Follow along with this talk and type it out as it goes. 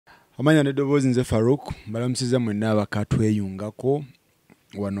Omanya ne dobozi nze Farouk mbalamusiza mwenna abakatweyungako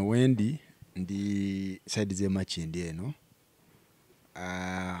wano wendi ndi side ze Makindi eno.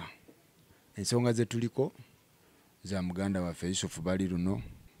 Ensonga ze tuliko za muganda waffe Yusuf Baliruno.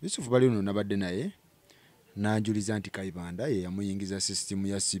 Yusuf Baliruno nabadde naye nanjuliza nti Kayibanda ye yamuyingiza system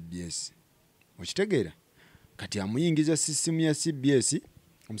ya CBS. Okitegeera? Kati amuyingiza system ya CBS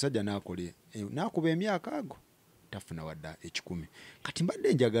omusajja nakole nakuba emyaka ago tafuna wadda ekikumi. Kati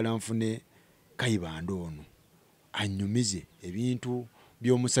mbadde njagala nfune Kayibanda ono anyumize ebintu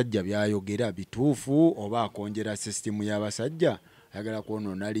by'omusajja byayogera bituufu oba akonjera system y'abasajja ayagala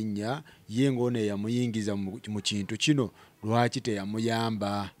kwonona linnya ye ng'ono yamuyingiza mu kintu kino lwaki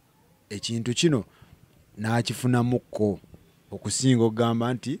teyamuyamba ekintu kino n'akifunamukko okusinga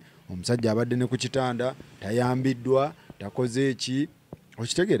okugamba nti omusajja abadde ne ku kitanda tayambiddwa takoze eki.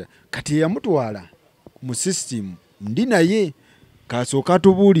 Okitegeera? Kati yamutwala mu system ndi naye kasooka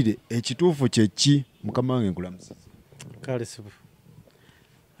tubuulire ekituufu kyeki. Mukama wange nkulamusiza. Kale sibu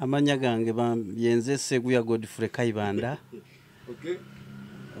amanya gange yenze Seguya Godfrey Kayibanda. Okay.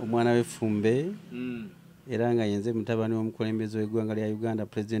 Omwana w'effumbe era nga yenze mutabani w'omukulembeze w'eggwanga lya Uganda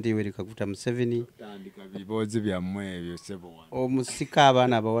President Yoweri Kaguta Museveni. Tandika bibozi byammwe ebyo sebo. Omusika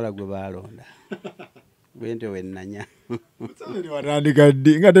abaana abawala gwe balonda. Bwente wennanya. Museveni watandika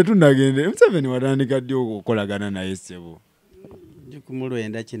ddi nga tetunagende. Museveni watandika ddi okukolagana naye sebo.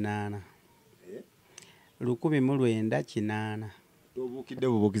 1998. 1998. Tobukidde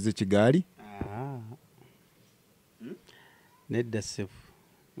bubukize kigaali? Nedda sebo.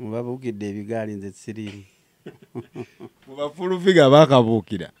 Mubabukidde ebigaali nze siriimu. Mubafulufiga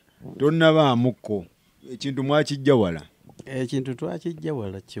baakabuukira. Tonnabaamuko. Ekintu mwakijja wala. Ekintu twakijja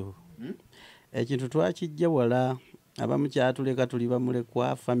wala kyo. Ekintu twakijja wala abamu kyatuleka tuli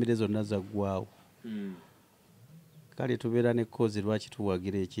bamulekwa famire zonna zaggwawo. Kale tubeera ne kozi lwaki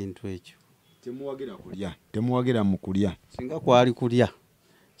tuwagira ekintu ekyo. Temuwagira kulya. Temuwagira mu kulya. Singa kwali kulya.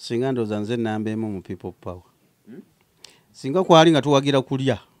 Singa ndoza nze namba emu mu people power. Singa kwali nga tuwagira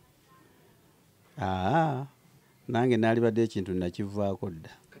kulya. Nange nali badde ekintu nakivaako dda.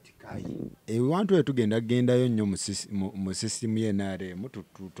 Ewantu etugenda gendayo nnyo mu system y'NRM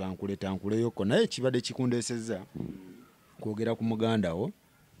tankuleyoko naye kibadde kikundesezza kwogera ku muganda wo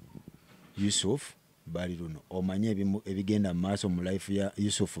Yusuf Baliruno. Omanye ebigenda mu maaso mu life ya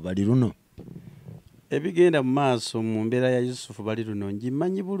Yusuf Baliruno? Ebigenda mu maaso mu mbeera ya Yusuf Baliruno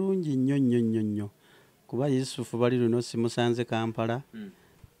ngimanyi bulungi nnyo kuba Yusuf Baliruno simusanze Kampala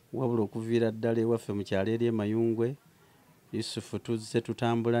wabula okuviira ddala ewaffe mu kyalo eri Mayungwe. Yusuf tuzze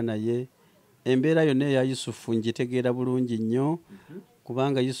tutambula naye embeera yonna eya Yusuf ngitegeera bulungi nnyo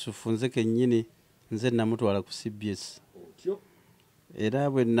kubanga Yusuf nze kennyini nze namutwala ku CBS era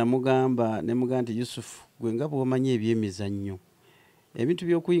bwe namugamba ne mugamba nti Yusuf gwe nga bw'omanyi ebyemizannyo ebintu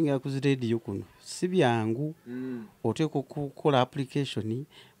by'okuyingira ku zirediyo kuno si byangu. Oteeka okukola application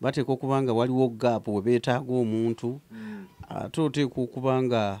bateeka okuba nga waliwo gap we beetaaga omuntu ate oteeka okuba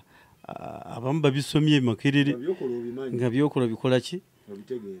nga abamu babisomye makerere nga byokola bikola ki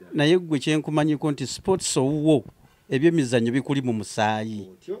naye gwe kyenkumanyiko nti sports owuwo ebyemizannyo bikuli mu musaayi.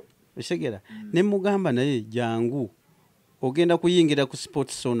 Otegera ne mugamba naye jangu ogenda kuyingira ku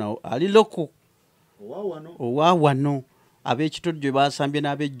sports ono ali loko owa wano ab'ekitodde basambye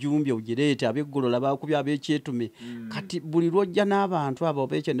n'ab'ejjumbi ogireete ab'eggolola bakubye ab'ekyetume kati buli lwojja n'abantu abo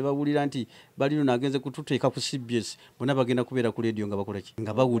ab'ekyo ne bawulira nti Baliruno agenze kututeeka ku CBS bonna bagenda kubeera ku leediyo nga bakola ki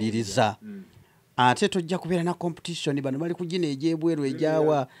nga bawuliriza. Ate tojja kubeera na competition bano bali kugina egyebweru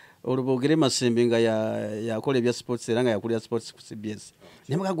ejyawa olubogere Masembe nga yakola ebya sports era nga yakulira sports ku CBS.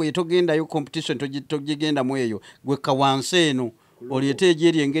 Nemuga gwe togendayo competition togigenda mu eyo gwe kawansi eno oliyete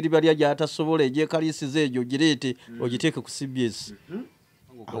ejeri engeri balya gyatasobola ejyekalisiza egyo gireete ogiteeke ku CBS.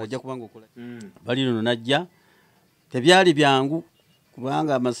 Ajja kubanga okola Baliruno najja tebyali byangu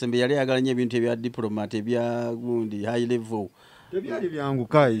kubanga Masembe yali yagalanye ebintu ebya diplomat ebya gundi high level. Tebyali byangu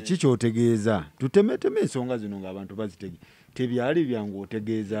Kayi kikyotegeeza tutemeteme ensonga zino ng'abantu bazitege. Tebyali byangu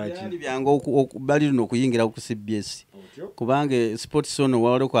otegeeza ki? Tebyali byangu Baliruno okuyingira ku CBS kubanga sports ono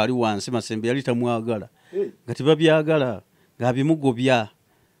waleko ali wansi Masembe yali tamwagala nga tebabyagala ng'abimugobya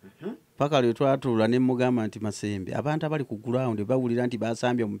paka lwe twatuula ne mugamba nti Masembe abantu abali ku ground bawulira nti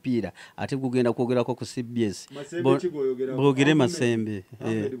basambye omupiira ate gugenda kwogerako ku CBS boogere Masembe.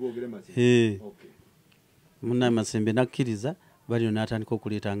 Muna Masembe nakkiriza Baliruno n'atandika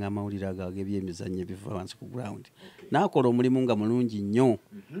okuleetanga amawulire ago ag'ebyemizannyo ebiva wansi ku ground. N'akola omulimu nga mulungi nnyo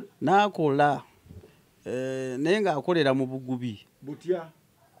n'akola naye ng'akolera mu bugubi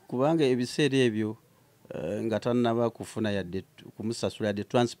kubanga ebiseera ebyo nga tannaba kufuna yadde kumusasula yadde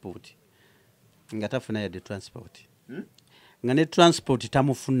transport nga tafuna yadde transport nga ne transport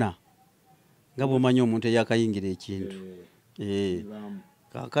tamufuna nga bw'omanyi omuntu eyakayingira ekintu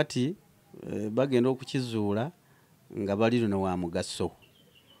kakati bagenda okukizuula nga Baliruno wa mugaso.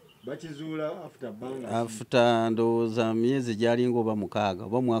 Bakizuula after ndowooza myezi gyalinga oba 6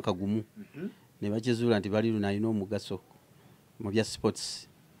 oba mwaka gumu ne bakizuula nti Baliruno alina omugaso mu bya sports.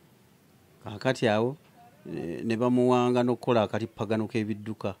 Kakati awo ne bamuwanga n'okukola akalippagano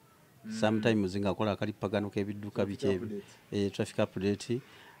k'ebidduka. Sometimes ng'akola akalippagano k'ebidduka biki traffic update.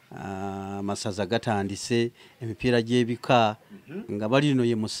 Amasaza gatandise emipiira gy'ebika nga Baliruno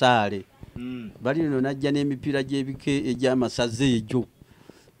ye musaale. Baliruno najja n'emipiira gy'ebika egy'amasaza egyo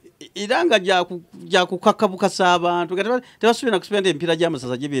era nga gyakukakabukasa abantu tebasuubira kusubira nti emipiira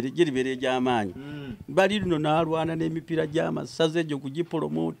gy'amasaza giribeera egy'amaanyi. Baliruno n'alwana n'emipiira gy'amasaza egyo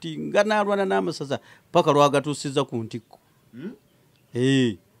kugipromoti nga n'alwana n'amasaza paka lwagatuusizza ku ntikko.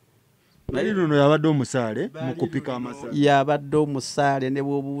 Baliruno yabadde omusaale mu kupika amasaza. Yabadde omusaale ne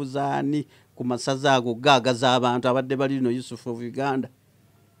bw'obuuza ani ku masaza ago gaagaza abantu abadde Baliruno Yusuf of Uganda.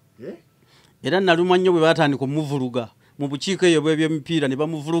 Era nalumwa nnyo bwe baatandika omuvuluga mu bukiiko eyo bw'ebyemipiira ne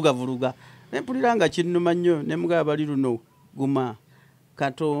bamuvulugavuruga. Ne mpulira nga kinnuma nnyo ne mugaba Baliruno guma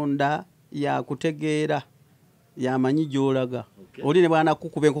Katonda yakutegeera yamanyi gy'olaga. Oli ne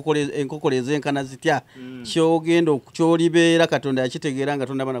bw'anakukuba enkokole ez'enkana zitya ky'ogenda ky'olibeera Katonda yakitegeera nga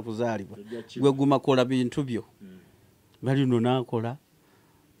tonnaba nakuzaalibwa. Gwe guma kola bintu byo. Baliruno n'akola.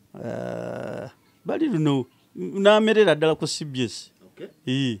 Baliruno n'amerera ddala ku CBS.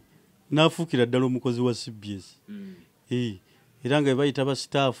 N'afuukira ddala omukozi wa CBS. Era nga bayita ba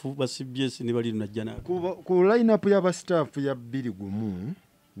staff ba CBS ne Baliruno ajja na ku line-up y'aba staff ya 21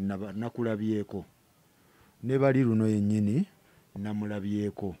 nakulabyeko ne Baliruno yennyini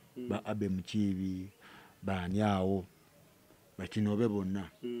namulabyeko ba Abe Mukiibi baani awo bakinobe bonna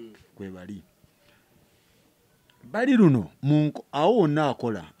kwe bali. Baliruno awo wonna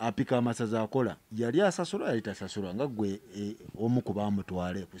akola apika amasaza akola yali asasula yali tasasula nga gwe omu ku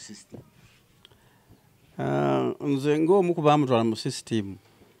baamutwale ku system. Nze ng'omu ku baamutwala mu system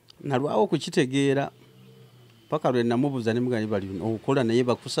nalwawo okukitegeera paka lwe namubuuza ne mugani Baliruno okukola naye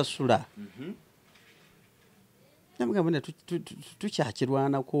bakusasula. Namugamba ne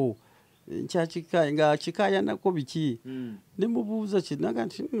tukyakirwanako nkyakikaaya nga kikaayanako biki. Ne mubuuza kinaga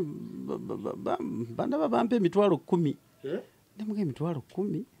nti bandaba bampa emitwalo 10. Ne muga emitwalo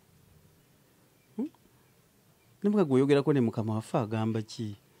 10. Ne muga gweyogerako ne mukama waffe agamba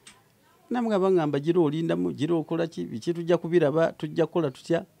ki. Namugamba ngamba gira olindamu gira okola ki biki tujja kubiraba tujja kukola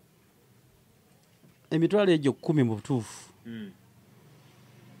tutya. Emitwalo egyo 10 mu butuufu.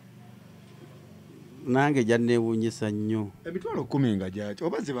 Nange janneewuunyisa nnyo. Emitwalo 10 nga gyaki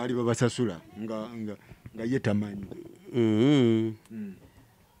oba ze baali babasasula nga ye tamanyi.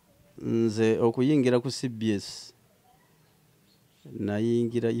 Nze okuyingira ku CBS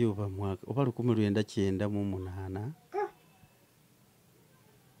nayingira yoba mwaka oba 1998.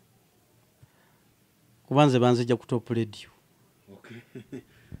 Kuba nze banzija ku Top Radio.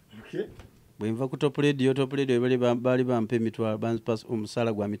 Bwe nva ku Top Radio baali bampa emitwalo banzipa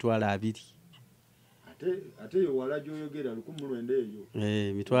omusaala gwa mitwalo 2. Ate yo wala gyoyogera 1900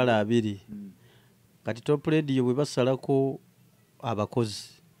 eyo. Mitwalo 2. Kati Top Radio bwe basalako abakozi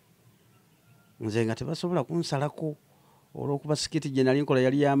nze nga tebasobola kunsalako olw'okuba sikiti gye nali nkola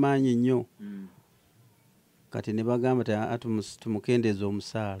yali y'amaanyi nnyo. Kati ne bagamba tumukendeeza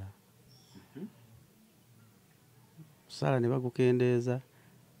omusaala. Omusaala ne bagukendeeza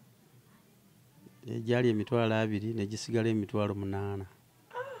egyali emitwalo 2 ne gisigala emitwalo 8.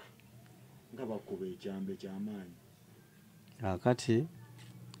 Nga bakuba ekyambe ky'amaanyi. Kati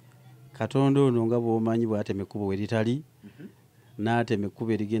Katonda ono nga bw'omanyi bw'atema ekkubo we litali n'atema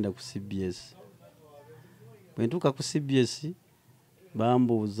ekkubo erigenda ku CBS. Bwe ntuuka ku CBS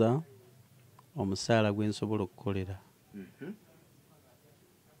bambuuza omusaala gwe nsobola okukolera.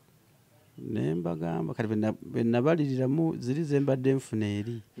 Ne mbagamba kati bwe nabaliriramu ziri ze mbadde nfuna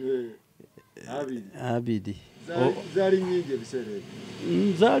eri. Abidi. Zaali nnyingi ebiseera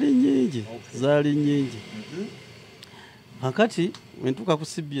ebyo. Zaali nnyingi. Kakati bwe ntuuka ku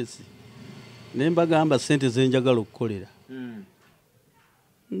CBS ne mbagamba ssente ze njagala okukolera.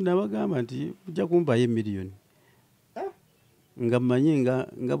 Nabagamba nti ojja kumpayo emiliyoni. Nga mmanyi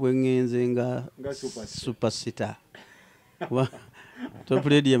nga bwe ŋŋenze nga superstar. Top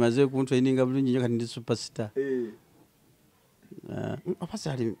Radio emaze kuntraininga bulungi nnyo kati ndi superstar.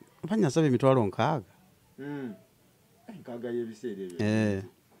 Oba nasaba emitwalo 6. Nkaaga y'ebiseera ebyo.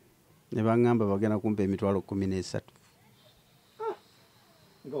 Ne baŋŋamba bagenda kumpa emitwalo 13.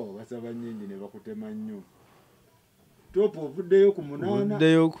 Nga basaba nnyingi ne bakutema nnyo. Top ovuddeyo ku 8.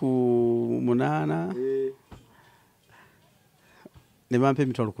 Ovuddeyo ku 8. Ne bampa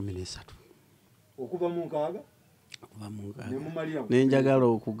emitwalo 13. okuva mu nkaaga nenjagala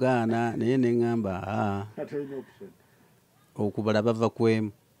okugaana naye neŋŋamba okubala bava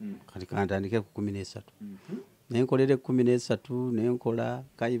kwemu kati kantandike ku 13 nenkolera 13 nenkola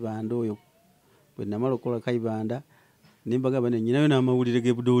Kayibanda oyo bwe namala okukola Kayibanda nimbagamba nenyinayo n'amawulire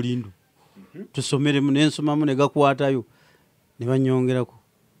ge Budoolindo tusomeremu nensomamu ne gakwatayo ne banyongerako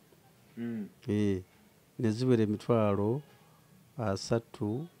neziwera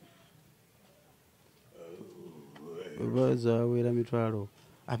 3,000 bazawera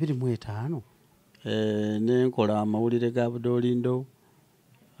 25,000 nenkola amawulire ga Budoolindo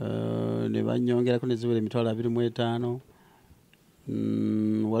ne banyongerako neziwera 25,000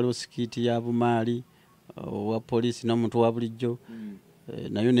 waliwo sikiiti ya Bumaali wa poliisi n'omuntu wa bulijjo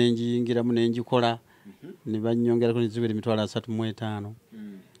nayo nenjiyingiramu nenjikola ne banyongerako neziwera 35,000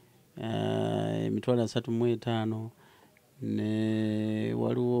 35,000 ne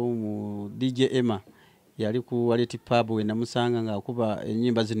waliwo mu DJ Emma yali ku Waleti Pub we namusanga ng'akuba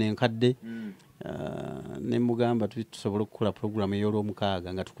ennyimba zino enkadde ne mugamba tusobola okukola program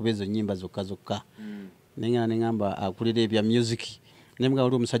ey'olwomukaaga nga tukube ezo nnyimba zokka zokka neŋŋamba akulira ebya music ne mugamba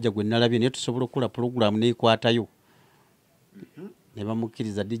waliwo omusajja gwe nalabye naye tusobola okukola program neekwatayo ne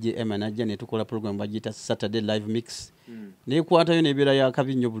bamukkiriza DJ Emma najja ne tukola program bagiyita Saturday Live Mix neekwatayo nebeera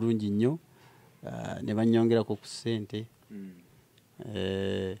yakabi nnyo bulungi nnyo ne banyongerako ku ssente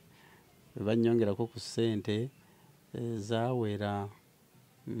banyongerako ku ssente zawera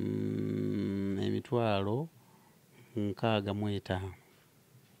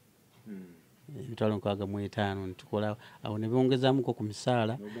 65,000 nitukola awo ne bongezamuko ku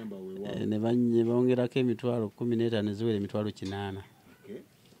misaala ne bongerako 15,000 neziwera 8,000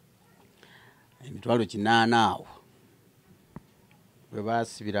 8,000 awo bwe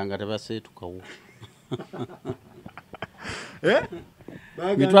basibiranga tebaseetukawo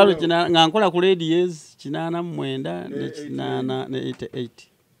mitwalo nga nkola ku radios 89 ne 88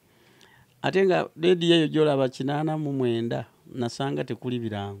 ate nga radio eyo gyolaba 89 nasanga tekuli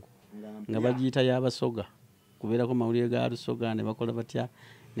birango nga bagiyita y'abasoga kubeerako mawulire ga Lusoga ne bakola batya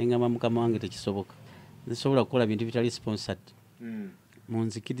neŋŋamba mukama wange tekisoboka zisobola kukola bintu bitali sponsored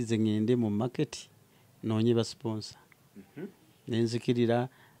munzikirize ŋŋende mu market noonye ba sponsor nenzikirira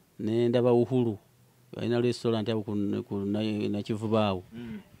nendaba Uhuru alina restaurant abo na Kivubaawo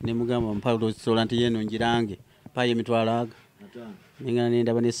ne mugamba mpa restaurant yeno njirange paye 5,000 ninga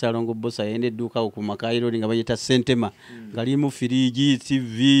nendaba ne Salongo Bossa yende edduuka ku Makairo nga bayita Sentema ngalimu firiji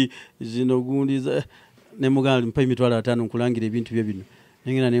TV zino gundi ne mugamba mpa 5,000 nkulangira ebintu bye bino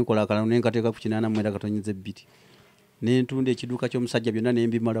ninga nenkola akala nenkateeka ku 8 katonyize 2 nentunda ekiduuka ky'omusajja byonna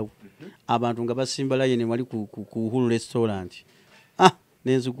nembimalawo abantu nga basimba layini wali ku Uhuru restaurant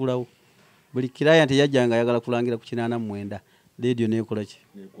nenzigulawo buli client yajjanga ayagala kulangira ku 89 radio nekola ki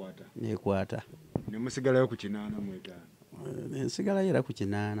nekwata nemusigalayo ku 89 nensigalayo era ku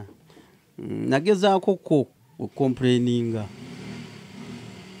 8 nagezaako ko complaininga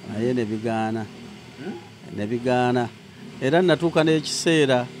naye nebigaana era natuuka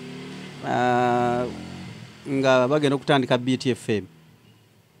n'ekiseera nga bagenda okutandika BTFM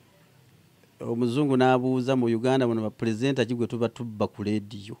omuzungu n'abuuza mu Uganda muno bapresenta kigwe tuba tubba ku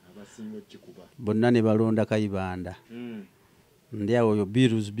radio bonna ne balonda Kayibanda ndi awo yo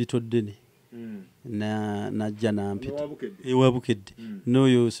Birus bitodde najja nampita ewabukedde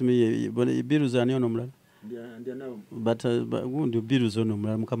n'oyo simiye Birus ani ono mulala gundi Birus ono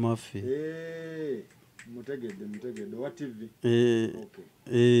mulala mukama waffe mutegedde wa TV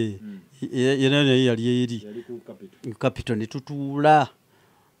yena yali eri Capital ne tutuula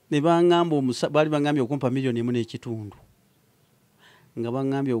ne bangamba bali bangambye okumpa $1.5 nga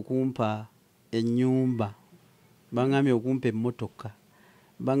bangambye okumpa ennyumba bangambye okumpa emmotoka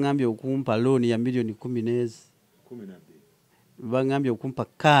bangambye okumpa loan ya $10,000 bangambye okumpa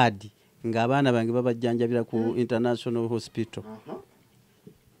kaadi ng'abaana bange babajjanjabira ku International Hospital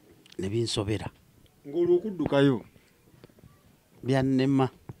ne binsobera ng'olwo okuddukayo byannema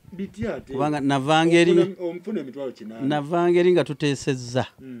bityate kubanga navangeri nga tuteesezza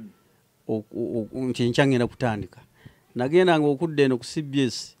nti enkya ngenda kutandika nagendanga okudda eno ku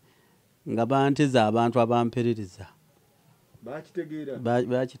CBS nga banteza abantu abamperereza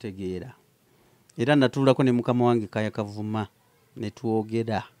bakitegeera era natuulako ne mukama wange Kaya Kavuma ne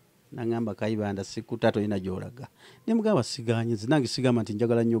twogera nangamba Kayibanda sikutato ina gy'olaga ne mugamba siganyizi nange sigamba nti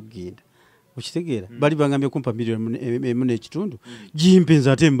njagala nnyo okgenda okitegeera bali bangambye kumpa $1.5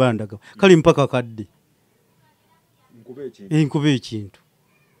 jimpenza ate mbandaga kale mpaka kadde nkube ekintu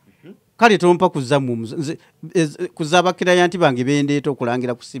kale tompa kuzaba client bange bendeeta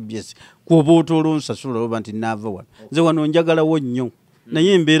okulangira ku CBS kuba otolonsasula oba nti nava wano nze wano njagalawo nnyo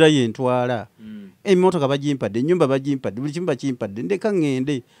naye embeera yentwala emmotoka bagimpadde, ennyumba bagimpadde, buli kimu bakimpadde, ndeka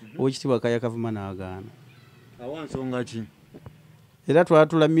ŋŋende. Oweekitiibwa Kaaya Kavuma n'agaana. Awa nsonga ki? Era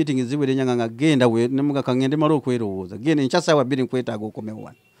twatula meeting ziwere nyanga nga genda we nemugaka ŋŋende mala okwerowooza. Genda enkya ssaawa 2 nkwetaaga okomewo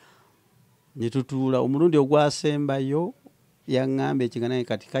wano. Ne tutuula omulundi ogwasembayo yaŋŋamba ekiga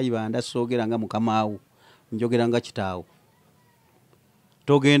kati Kayibanda soogera nga mukamaawo, njogera nga kitaawo.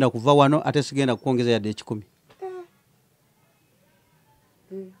 Togenda kuva wano ate sigenda kukwongeza yadde 10.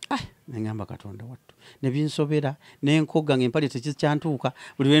 Neŋŋamba Katonda wattu. Ne binsobera n'enkoga ng'empale tekikyantuuka,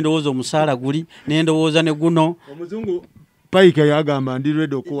 buli lwe ndowooza omusaala guli ne ndowooza ne guno. Omuzungu Paika yagamba ndi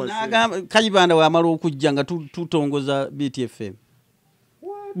ready okuwa Kayibanda wamala okujja nga tutongoza BTFM.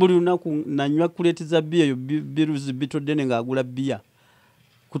 Buli lunaku nanywa kuleti za bia yo biruzi bitodde ng'agula bia.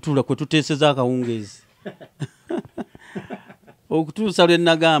 Kutula kwe tuteeseza akawungeezi. Okutuusa lwe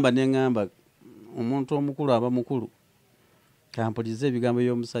nagamba ne ŋŋamba omuntu omukulu aba mukulu. Kampulize ebigambo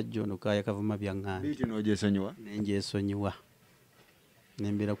by'omusajja ono Kaaya Kavuma byaŋŋambye. Biiti n'ogyesonyiwa? Nengyesonyiwa.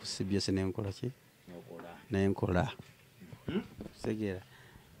 Nembeera ku CBS nenkola ki? Nenkola. Segera.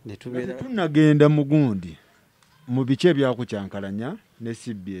 Ne tubeera tunagenda mugundi mu biki ebyakukyankalanya ne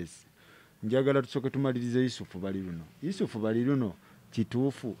CBS. Njagala tusooke tumalirize Yusuf Baliruno. Yusuf Baliruno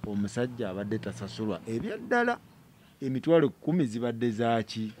kituufu omusajja abadde tasasulwa ebyaddala emitwalo 10 zibadde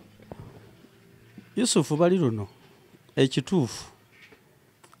zaaki? Yusuf Baliruno ekituufu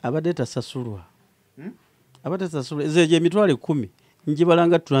abadde tasasulwa. Abadde tasasulwa ezeje emitwalo 10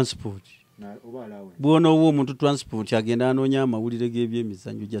 njibalanga transport. Bw'onoowa omuntu transport agenda anoonya amawulire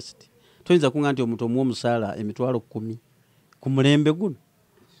g'ebyemizannyo just. Toyinza kuŋŋa nti omuntu omuwa omusaala emitwalo 10 ku mulembe guno.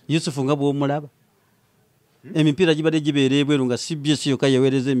 Yusuf nga bw'omulaba. Emipiira gibadde gibeera ebweru nga CBS yokka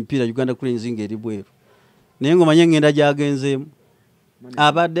yaweereza emipiira Uganda Cranes ng'eri bweru. Naye ng'omanye ngenda gy'agenzeemu.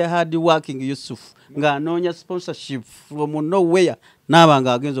 Abadde hard working Yusuf ng'anoonya sponsorship from nowhere n'aba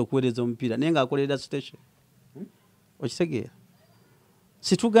ng'agenza okuweereza omupiira naye ng'akolera station. Okitegeera?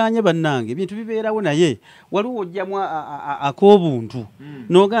 Situganye bannange ebintu bibeerawo naye waliwo ojjamu ak'obuntu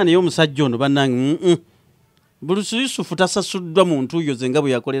n'ogaana naye omusajja ono bannange buli Yusuf tasasuddwa mu ntuuyo ze nga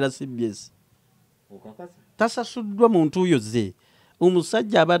bwe yakolera CBS. Tasasuddwa mu ntuuyo ze.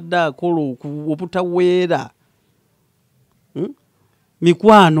 Omusajja abadde akola obutaweera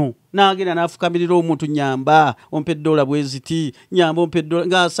mikwano n'agenda n'afukamirira omuntu nyamba ompe $1 bweziti nyamba ompe $1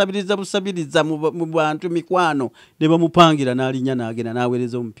 ng'asabiriza busabiriza mu bantu mikwano ne bamupangira n'alinnya n'agenda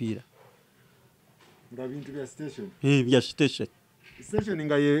n'aweereza omupiira. Nga bintu bya station. Bya station. Station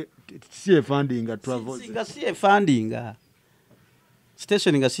nga ye siye funding travels. Nga siye funding.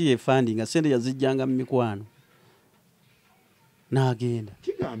 Station nga siye funding sente yazijjanga mu mikwano. N'agenda.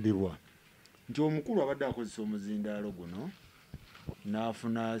 Kigambibwa nti omukulu abadde akozesa omuzindaalo guno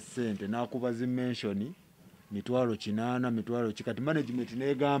n'afuna sente n'akuba zi mention mitwalo 8 mitwalo kikati management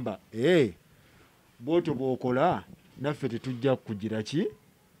n'egamba bw'otyo bw'okola naffe tetujja kugira ki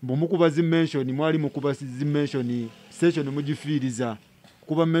bw'omukuba zi mention mwali mukuba zi mention station mugifiiriza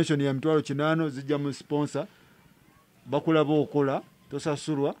kuba mention ya mitwalo 8 zijja mu sponsor bakulaba okola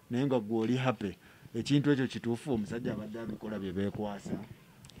tosasulwa naye nga gw'oli happy. Ekintu ekyo kituufu omusajja abadde abikola bye beekwasa.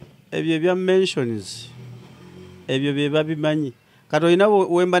 Ebyo ebya mentions ebyo bye babimanyi. Kati olina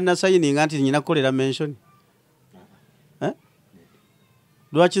wemba nasayininga nti nyina kukolera mention.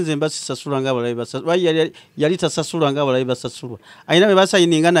 Lwaki nze mba sisasula ng'abalabe basasulwa? Yali tasasula ng'abalabe basasulwa. Ayina bwe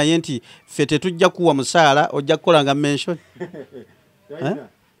basayininga naye nti ffe tetujja kuwa musaala ojja kukola nga mention.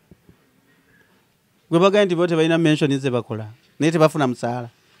 Gwe bagambye nti bo tebalina mention ze bakola naye tebafuna musaala.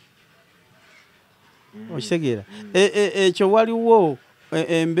 Okitegeera? Ekyo waliwo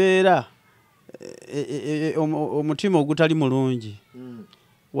embeera omutima ogutali mulungi.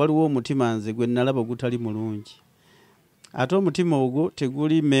 Waliwo omutima nze gwe nalaba ogutali mulungi. Ate omutima ogwo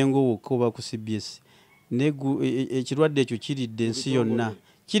teguli Mengo wokka oba ku CBS. Ekirwadde ekyo kiridde ensi yonna.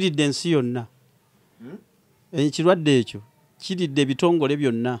 Kiridde ensi yonna. Ekirwadde ekyo kiridde ebitongole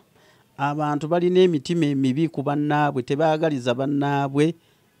byonna. Abantu balina emitima emibi ku bannaabwe tebaagaliza bannaabwe.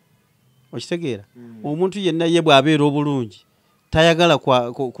 Okitegeera? Omuntu yenna ye bw'abeera obulungi tayagala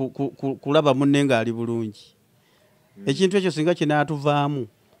kulaba munne ng'ali bulungi. Ekintu ekyo singa kinaatuvaamu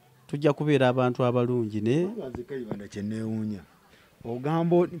tujja kubeera abantu abalungi ne Kayibanda kyenneewuunya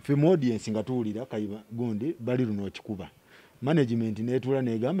ogamba ffe mu audience nga tuwulira gundi Baliruno okikuba management neetuula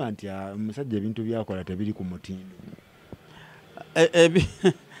neegamba nti omusajja ebintu byakola tebiri ku mutindo.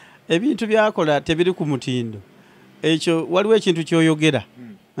 Ebintu byakola tebiri ku mutindo. Ekyo waliwo ekintu ky'oyogera.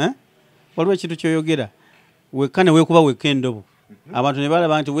 Waliwo ekintu ky'oyogera wekka ne weekuba wekka endobo. Abantu ne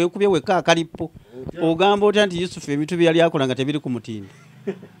balaba nti weekubye wekka akalipo. Ogamba otya nti Yusuf ebintu bye yali akola nga tebiri ku mutindo.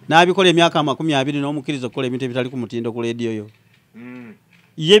 N'abikola emyaka 20 n'omukkiriza okukola ebintu ebitali ku mutindo ku leediyo yo.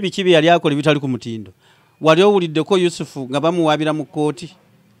 ye biki bye yali akola bitali ku mutindo. Wali owuliddeko Yusufu nga bamuwaabira mu kkooti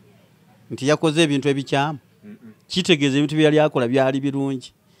nti yakoze ebintu ebikyamu. Kitegeeza ebintu bye yali akola byali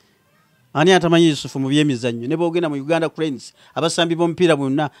birungi. Ani atamanyi Yusufu mu byemizannyo ne boogenda mu Uganda Cranes abasambi b'omupiira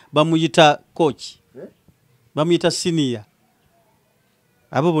bonna bamuyita coach. Bamuyita senior.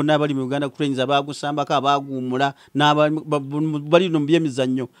 Abo bonna abali mu Uganda Cranes abagusambako abaguumula bali no mu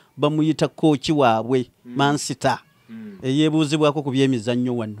byemizannyo bamuyita coach waabwe Mansita. Eyeebuuzibwako ku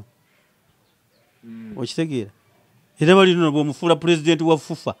byemizannyo wano. Okitegeera? Era Baliruno bw'omufuula pulezidenti wa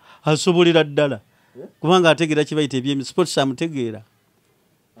FUFA asobolera ddala. Kubanga ategeera kibayita ebyemizannyo. Sports amutegeera.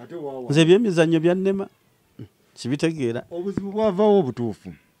 Nze ebyemizannyo byannema. Sibitegeera. Obuzibu bwavaawo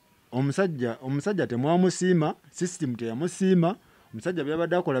obutuufu. Omusajja temwamusiima, system teyamusiima, omusajja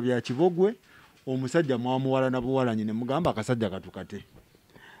byabadde akola bya kibogwe, omusajja mwamuwala na buwalanyi ne mugamba akasajja katukate.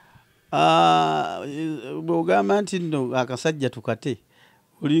 Bw'ogamba nti nno akasajja tukate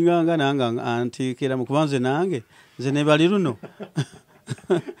olinganga nange anteekera mu kubanze nange nze ne Baliruno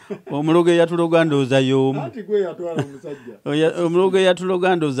omulogo eyatuloga ndooza y'omu. Omulogo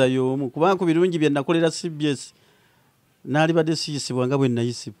eyatuloga ndooza y'omu kubanga ku birungi bye nakolera CBS naalibadde siyisibwa nga bwe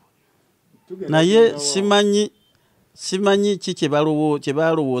nayisibwa. Naye simanyi ki kye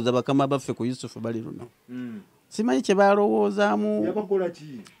balowooza bakama baffe ku Yusuf Baliruno. Simanyi kye balowoozaamu. Yabakola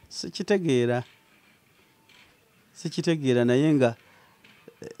ki? Sikitegeera naye nga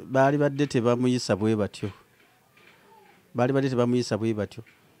baali badde tebamuyisa bwe batyo.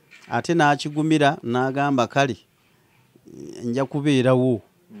 Ate n'akigumira n'agamba kale nja kubeerawo.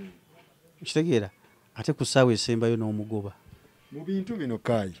 Kitegeera ate ku ssaawa esembayo n'omugoba. Mu bintu bino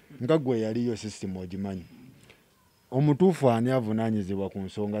Kayi nga gwe yaliyo system ogimanyi. Omutuufu ani avunaanyizibwa ku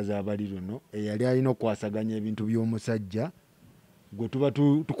nsonga za Baliruno eyali alina okwasaganya ebintu by'omusajja gwe tuba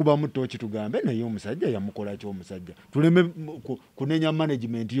tukubamu ttooki tugambe naye omusajja yamukola ki omusajja. Tuleme kunenya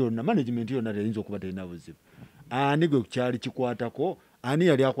management yonna teyinza okuba terina buzibu. Ani gwe kyali kikwatako, ani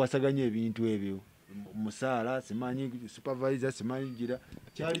yali akwasaganya ebintu ebyo? Musaala simanyi, supervisor simanyi gira,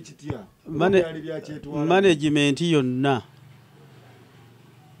 kyali kitya?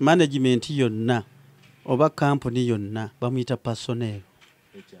 Management yonna oba kampuni yonna bamuyita personnel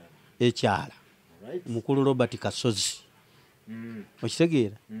ekyala. Mukulu Robert Kasozi.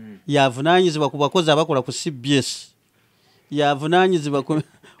 Okitegeera? Yavunaanyizibwa ku bakozi abakola ku CBS. Yavunaanyizibwa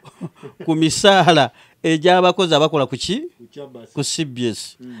ku misaala egy'abakozi abakola ku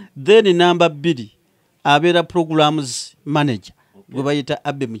CBS. Then number 2 abeera programs manager gwe bayita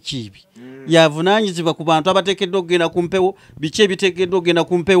Abe Mukiibi. Yavunaanyizibwa ku bantu abateekeddwa okugenda ku mpewo, biki ebiteekeddwa okugenda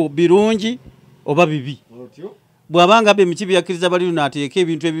ku mpewo birungi oba bibi. Bw'abanga Abe Mukiibi yakkiriza Baliruno ateeka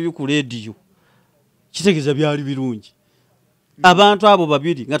ebintu ebibi ku leediyo kitegeeza byali birungi. Abantu abo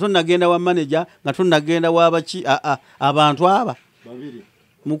babiri nga tonnagenda wa manager nga tonnagenda wa baki abantu aba babiri.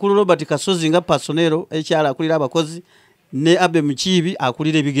 Mukulu Robert Kasozi nga personnel ekyala akulira abakozi ne Abe Mukiibi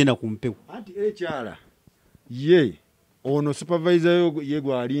akulira ebigenda ku mpewo. Anti ekyala ye ono supervisor ye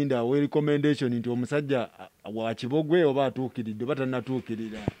gwalinda we recommendation nti omusajja wa kibogwe oba atuukiridde oba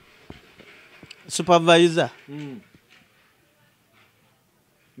tannatuukirira. Supervisor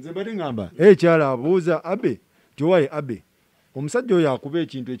nze bali ngamba ekyala abuuza Abe tiwaye Abe omusajja oyo akuba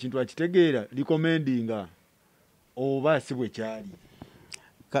ekintu akitegeera recommendinga oba si bwe kyali.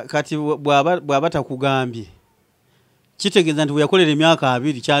 Kati bw'aba takugambye kitegeeza nti bweyakolera emyaka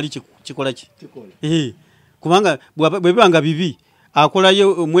 2 kyali kikola ki? Kubanga bwe bibanga bibi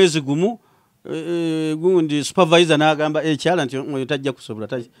akolayo omwezi gumu gundi supervisor n'agamba ekyala nti oyo tajja kusobola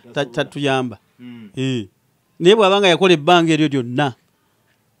tatuyamba. Naye bw'abanga yakola ebbanga eryo lyonna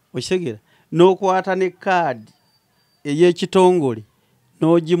okitegeera n'okwata ne kaadi ey'ekitongole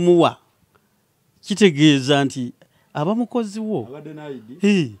n'ogimuwa kitegeeza nti abamukoziwo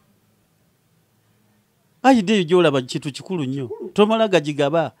ayide eyo gy'olaba kintu kikulu nnyo. Tomala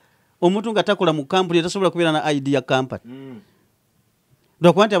gagigaba omuntu nga takola mu kampuni tasobola kubeera na ID ya kampani.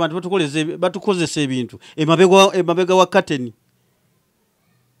 Lwakuba nti abantu batukozesa ebintu emabega wa kateni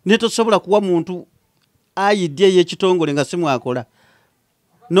ne tosobola kuwa muntu ID ey'ekitongole nga simwakola.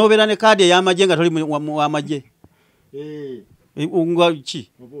 N'obeera ne kaadi ey'amagye nga toli w'amagye. Nga ki?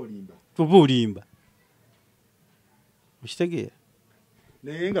 Oba olimba. Okitegeera?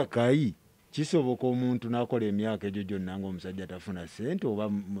 Naye nga Kayi kisoboka omuntu n'akola emyaka egyo gyonna ng'omusajja tafuna ssente oba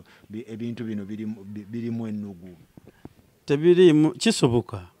ebintu bino birimu ennugu? Tebirimu,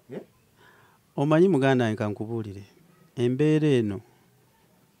 kisoboka. Omanyi muganda wange kankubuulire embeera eno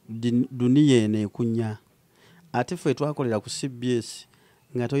duniya eno ekunya. Ate ffe twakolera ku CBS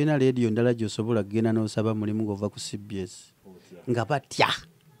nga tolina leediyo ndala gy'osobola kugenda n'osaba mulimu ng'ova ku CBS nga batya.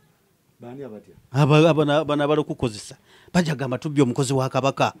 Bani abatya? Abana balokukozesa. Bajja gamba tubbi omukozi wa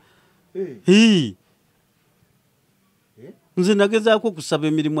Kabaka. Nze nagezaako okusaba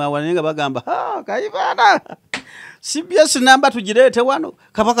emirimu awo naye nga bagamba Kayibanda CBS namba tugireete wano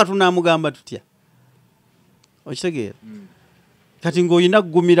Kabaka tunaamugamba tutya. Okitegeera? Kati ng'olina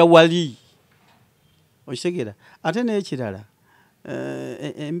kugumira wali. Okitegeera? Ate n'ekirala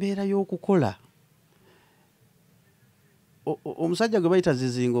embeera y'okukola omusajja gwe bayita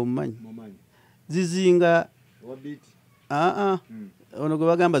Zizinga omumanyi? Zizinga ono gwe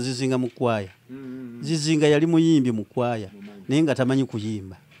bagamba Zizinga mu kwaya. Zizinga yali muyimbi mu kwaya naye nga tamanyi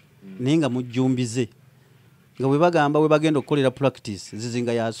kuyimba naye nga mujjumbize nga bwe bagamba we bagenda okukolera practice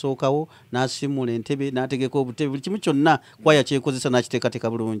Zizinga yasookawo n'asimula entebe n'ategeka obutebe buli kimu kyonna kwaya kyekozesa n'akiteekateeka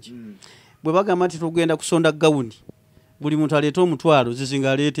bulungi. Bwe bagamba nti tugenda kusonda gawuni buli muntu aleeta omutwalo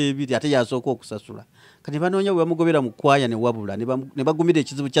Zizinga aleeta ebiri ate yasooka okusasula. Kati banoonya bwe bamugobera mu kwaya ne wabula ne bagumira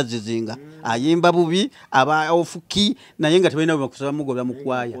ekizibu kya Zizinga ayimba bubi aba ofuki naye nga tebalina bwe bakusaba mugobera mu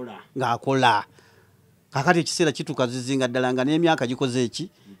kwaya ng'akola. Kakati ekiseera kituuka Zizinga ddala nga n'emyaka gikoze eki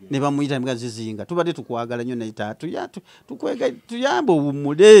ne bamuyita nga Zizinga tubadde tukwagala nnyo naye tuyambe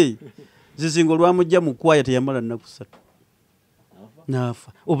owummule. Zizinga olwamujja mu kwaya teyamala nnaku 3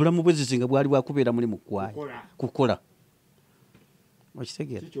 n'afa. Obulamu bwe Zizinga bwali bwakubeera muli mu kwaya kukola.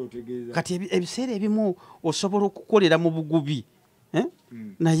 Okitegeera? Kati ebiseera ebimu osobola okukolera mu bugubi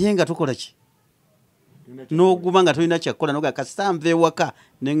naye nga tukola ki? N'oguma nga tolina kyakukola noga kasita nva ewaka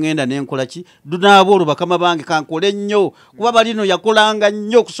ne ŋŋenda ne nkola ki? Dunaaba olwo bakama bange kankole nnyo kuba Balino yakolanga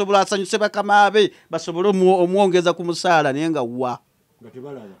nnyo okusobola asanyuse bakama be basobole omwongeza ku musaala naye nga wa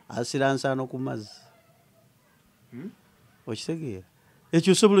asira nsaano ku mazzi. Okitegeera?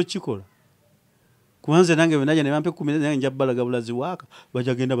 Ekyo osobola okukikola. Kubanze nange benaja ne bampe 10 nange nja balaga bulazi waaka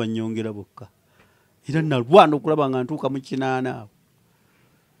bajja genda bannyongera bokka. Era nalwana okulaba nga ntuuka mu 8 awo.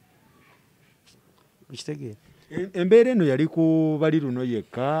 Okitegeera? Embeera eno yali ku Baliruno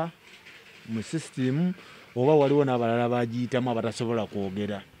yekka mu system oba waliwo n'abalala bagiyitamu abatasobola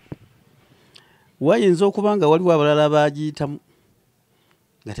kwogera? Wayinza okuba nga waliwo abalala bagiyitamu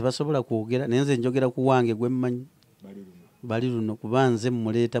nga tebasobola kwogera naye nze njogera ku wange gwe mmanyi Baliruno kuba nze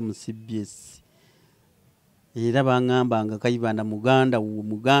mmuleeta mu CBS. Era baŋŋambanga Kayibanda muganda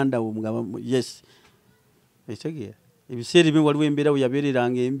wo yes. Ekitegeera? Ebiseera ebimu waliwo embeera we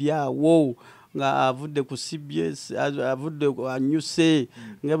yabeereranga embyawo nga avudde ku CBS avudde anyuse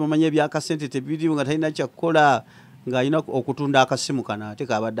nga bamanyi ebyakasente tebiriwo nga talina kyakukola ng'alina okutunda akasimu kana ate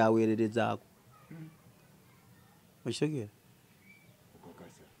kaabadde aweererezaako. Okitegeera?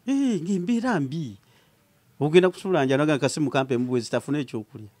 Ng'embeera mbi. Ogenda kusulanja naga akasimu kampe mbwe zitafuna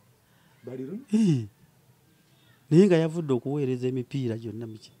ekyokulya. Baliruno? Naye nga yavudde okuweereza emipiira gyonna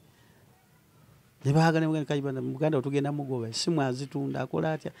miki. Ne baagala ne Kayibanda muganda otugenda mugoba essimu azitunda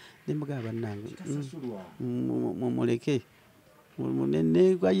akola atya ne mugamba bannange mumuleke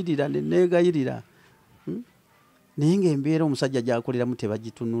negayirira naye ng'embeera omusajja gy'akoleramu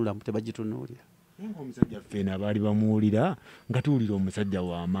tebagitunuulira. Omusajja ffeena baali bamuwulira nga tuwulira omusajja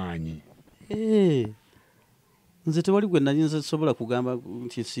w'amaanyi. Nze tewali gwe nali nsobola kugamba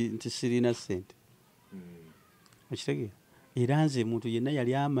nti sirina ssente. Okitegeera? Era nze muntu yenna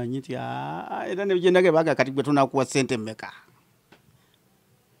yali amanyi nti era ne bigenda baga kati gwe tunakuwa ssente mmeka.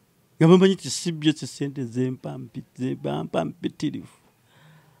 Nga bamanyi nti CBS ssente zempampa mpitirivu.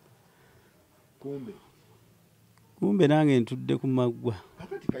 Kumbe nange ntudde ku maggwa.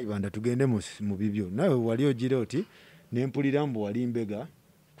 Kakati Kayibanda tugende mu bibyo. Nawe wali ogira oti ne mpulira mbu wali mbega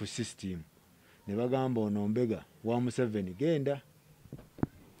ku system. Ne bagamba ono mbega wa Museveni genda.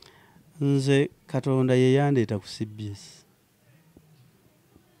 Nze Katonda ye yandeeta ku CBS.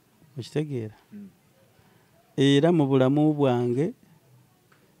 Okitegeera? Era mu bulamu bwange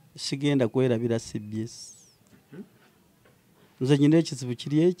sigenda kwerabira CBS. Nze nyina ekizibu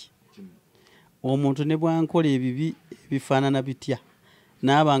kiri eki. Omuntu ne bwankola ebibi ebifaanana bitya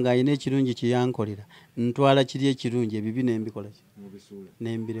naaba nga alina ekirungi kye yankolera ntwala kiri ekirungi ebibi nembikola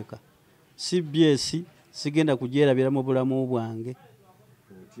nembireka. CBS sigenda kugyerabira mu bulamu bwange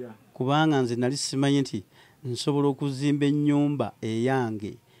kubanga nze nali simanyi nti nsobola okuzimba ennyumba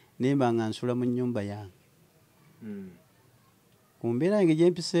eyange nemba nga nsula mu nnyumba yange. Ku mbeera yange gye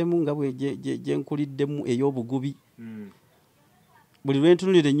mpiseemu nga bwe gye nkuliddemu ey'obugubi buli lwe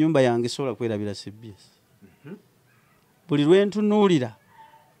ntunuulira ennyumba yange sobola kwerabira CBS. Buli lwe ntunuulira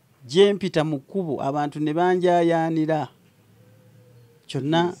gye mpita mu kkubo abantu ne banjayaanira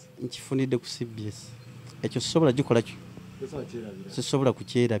kyonna nkifunidde ku CBS. Ekyo sisobola gikola kyo. Sisobola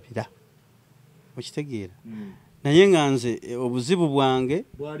kukyerabira. Okitegeera? Naye nga nze obuzibu bwange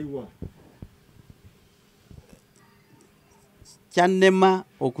kyannema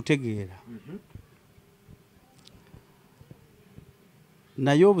okutegeera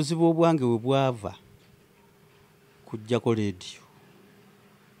naye obuzibu obwange we bwava kujjako leediyo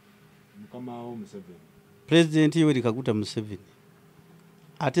Pulezidenti Yoweri Kaguta Museveni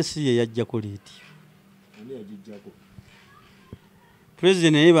ate si ye yajjako leediyo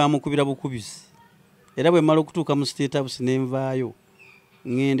Pulezidenti naye baamukubira bukubizi era bwe mala okutuuka mu State House nenvaayo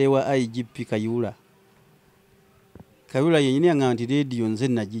ngende wa IGP Kayula yennyini yaŋŋamba nti leediyo nze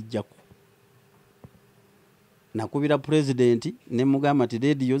nagijjako nakubira Pulezidenti ne mugamba nti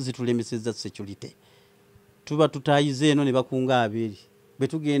leediyo zitulemesezza security tuba tutayize eno ne bakunga abeeri bwe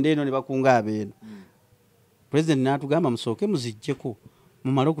tugenda eno ne bakunga abeeno Pulezidenti n'atugamba musooke muzijjeko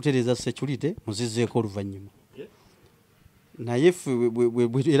mumale okutereeza security muzizzeeko oluvannyuma naye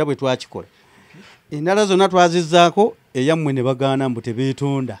era bwe twakikola endala zonna twazizzaako eyammwe ne bagaana mbu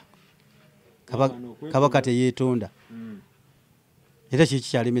tebeetonda kabaka teyeetonda era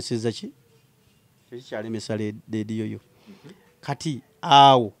kikikyalemeseza kikikyalemesa leediyo yo kati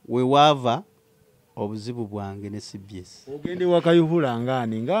awo we waava obuzibu bwange ne CBS ogende wakayuhula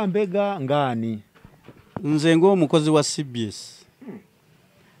ngaani ngambega ngaani nze ng'omukozi wa CBS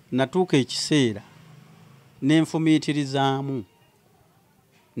natuuka ekiseera nenfumiitirizaamu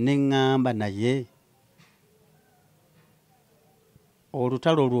neŋŋamba naye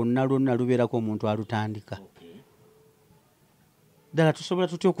olutalo lwonna lubeerako omuntu alutandika ddala tusobola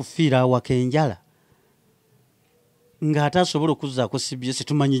tutya okufiira awaka enjala ng'ate asobola okuzzaako CBS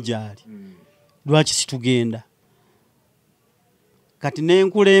tumanyi gy'ali lwaki situgenda kati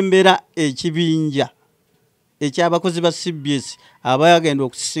nenkulembera ekibinja ekyabakozi ba CBS abayagenda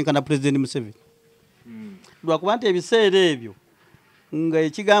okusisinkana Pulezidenti Museveni lwakuba nti ebiseera ebyo nga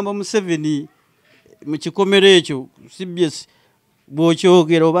ekigambo Museveni mu kikomero ekyo CBS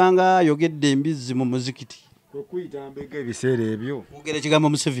bw'okyogera obanga ayogedde embizzi mu muzikiti okuyita mbega ebiseera ebyo kwogera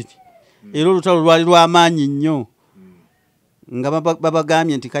ekigambo Museveni era olutalo lwali lw'amaanyi nnyo nga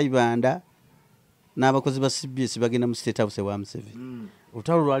babagambye nti Kayibanda n'abakozi ba CBS bagenda mu State House wa Museveni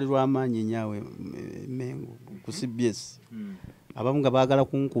olutalo lwali lw'amaanyi nnyo Mengo ku CBS abamu nga baagala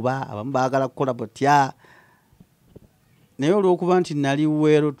kunkuba abamu baagala kukola butya naye olw'okuba nti nali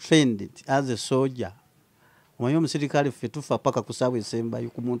well trained as a soldier omanyi omusirikale ffe tufa paka ku ssaawa esembayo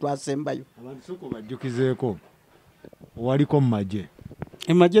ku muntu asembayo abantu soko bajjukizeeko waliko mu magye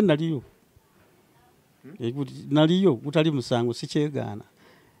emagye naliyo gutali musango sikyegaana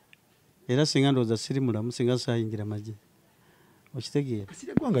era singa ndowooza siri mulamu singa saayingira magye okitegeera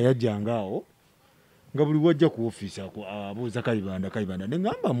kasire gwanga yajjangaawo nga buli wajja ku ofiisi abuuza Kayibanda ne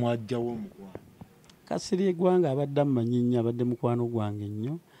ngamba mwajjawo omukwano kasiri eggwanga abadde amumanyi nnyo abadde mukwano gwange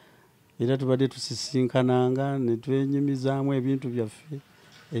nnyo era tubadde tusisinkananga ne twenyumizaamu ebintu byaffe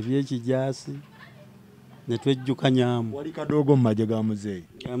ebyekijaasi ne twejjukanyaamu wali kadoogo mu magye ga muzeeyi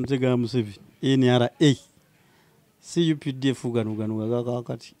ga Museveni NRA si UPDF ganuganuga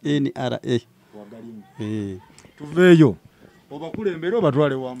gakakati NRA tuveeyo obakulembera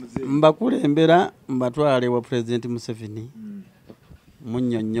obatwale wa muzeeyi mbakulembera mbatwale wa Pulezidenti Museveni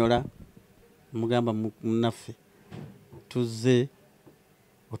munnyonnyola mugamba munnaffe tuzze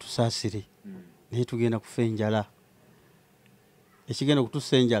otusaasire naye tugenda kufa enjala ekigenda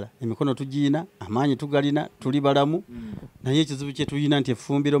okutussa enjala emikono tugiina amaanyi tugalina tuli balamu naye ekizibu kye tuyina nti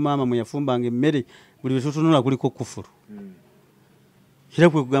effumbiro maama mwe yafumbanga emmere buli bwe tutunula kuliko kufuru era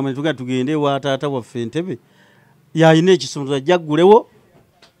kwe kugamba netugenda tugende ewa taata waffe Entebbe yalina ekisumuluzo ajjaggulewo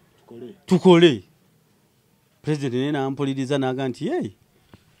tukole Pulezidenti naye nampuliriza naga nti ye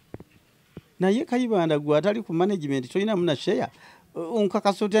naye Kayibanda gwe atali ku management tolina muna share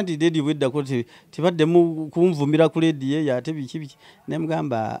onkakasa otya nti leediyo bweddako tebaddemu kunvumira ku leediyo eyo ate biki ne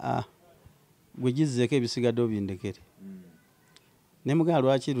mugamba gwe gizzeeko ebisigadde obindekere ne mugamba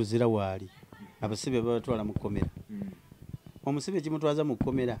lwaki luzira waali abasibe babatwala mu kkomera omusibe ekimutwaza mu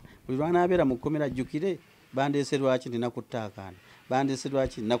kkomera buli lwanaabeera mu kkomera ajjukire bandeese lwaki nina kuttaakaana bandeese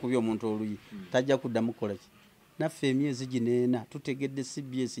lwaki nina kubya omuntu oluyi tajja kuddamu kukola ki naffe emyezi gineena tutegedde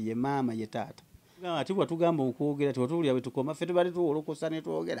CBS ye maama ye taata ati bwatugamba okwogera tiwatuwulira bwe tukoma ffe tubadde tuwolokosa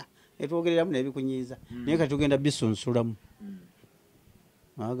netwogereramu nebikunyiiza naye kati tugenda bisunsulamu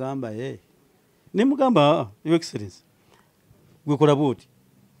agamba ne mugamba Your Excellency gwekola bwoti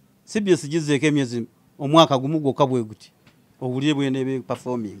CBS gizzeeko emyezi omwaka gumu gwokka bwe guti obulire bwenebe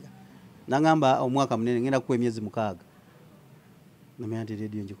performinga nagamba omwaka munene ngenda kuwa emyezi 6 namanya nti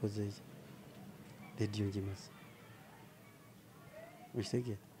leediyo ngikoze eki leediyo ngimaze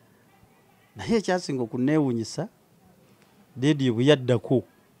okitegeera naye ekyasinga okuneewuunyisa leediyo bwe yaddako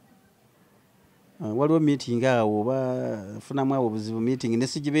waliwo meeting awo oba funamu awo obuzibu meeting ne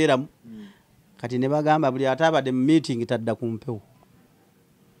sigibeeramu kati ne bagamba buli atabadde mu meeting tadda ku mpewo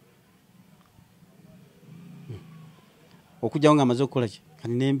okujjawo nga amaze okukola ki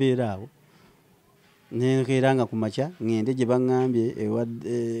kati nembeera awo nenkeera nga ku makya ngende gye baŋŋambye ewa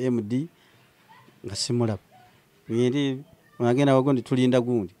MD nga simulaba ngende agenda wagondi tulinda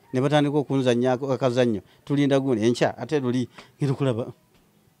gundi ne batandika okunzanya akazannyo tulinda gundi enkya ate luli ngenda okulaba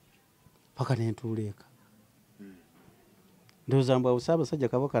paka nentuula eka ndowooza mbwe awo Ssaabasajja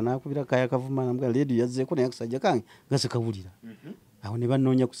Kabaka n'akubira Kaaya Kavuma namugamba leediyo yazzeeko naye akasajja kange gasekawulira awo ne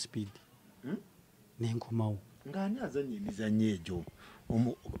bannoonya ku sipiidi nenkomawo ng'ani azannya emizannyo egyo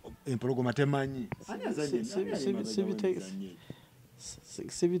empologoma temanyi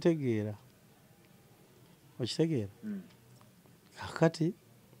sibitegeera okitegeera kakati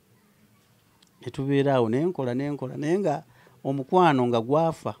netubeera awo nenkola naye nga omukwano nga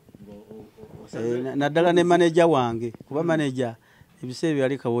gwafa naddala ne maneja wange kuba maneja ebiseera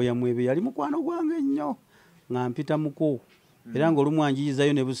byali Kawoya Mwebe yali mukwano gwange nnyo nga mpita muko era ng'olumu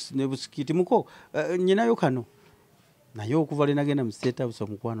anjiyizayo ne busikiti muko nyinayo kano naye okuva lwe nagenda mu State House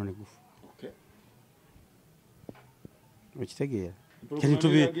omukwano ne gufa okitegeera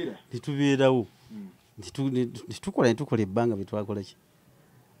nitubeerawo nitukola ebbanga bye twakola ki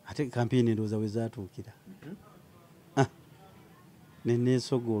ate kampeyini endowooza we zaatuukira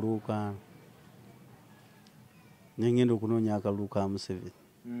neneesoga olw'okaano nengenda okunoonya akalulu ka Museveni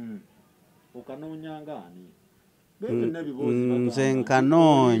nze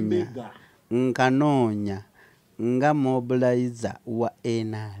nkanoonya nga mobilizer wa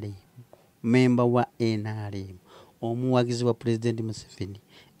NRM memba wa NRM omuwagizi wa President Museveni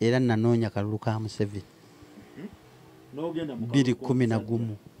era nanoonya kalulu ka Museveni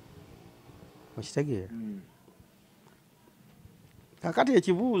 2011 okitegeera kakati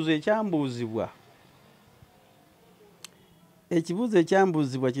ekibuuzo ekyambuuzibwa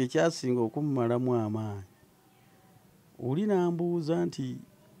kye kyasinga okumumalamu amaanyi oli nambuuza nti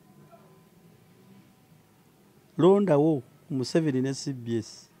londawo Museveni ne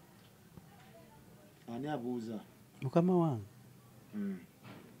CBS ani abuuza mukama wange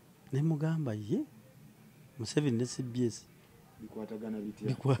ne mugamba ye Museveni ne CBS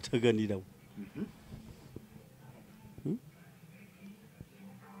bikwataganirawo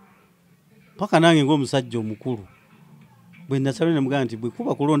paka nange ng'omusajja omukulu bwe nasabye ne mugamba nti bwe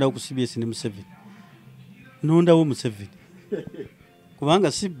kuba kulondawo ku CBS ne Museveni nondawo Museveni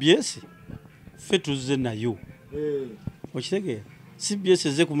kubanga CBS ffe tuzze nayo okitegeera CBS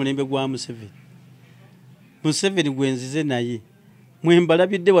ezze ku mulembe gwa Museveni gwenzize naye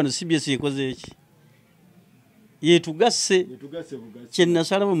mwembalabidde wano CBS yekoze eki yetugasse kye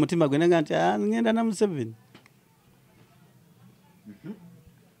nasalaba omutima gwe naga nti ngenda na Museveni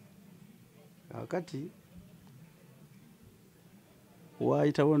kakati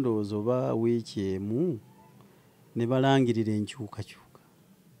waayitawo ndowooza oba wiiki emu ne balangirira enkyukakyuka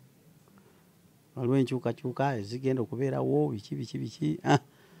waliwo enkyukakyuka ezigenda okubeerawo biki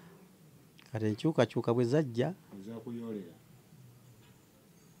kati enkyukakyuka bwe zajja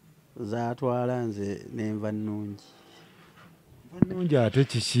zaatwala nze nenva nnungi ate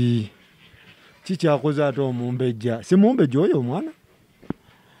kikyakoze ate omumbejja si mumbejja oyo omwana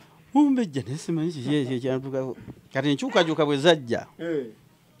mumbejja naye simanyi kiki ekyantukako kati enkyukakyuka bwe zajja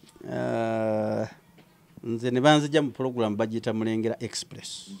nze ne banzijja mu program bagiyita Mulengera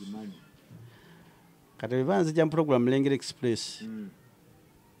Express kati bwe banzijja mu program Mulengera Express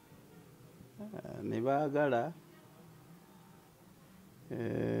ne baagala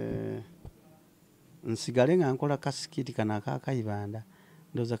nsigale nga nkola kasikiti kana aka Kayibanda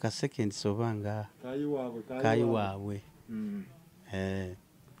ndowooza ka second soba nga kayi waabwe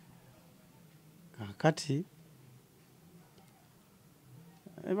kakati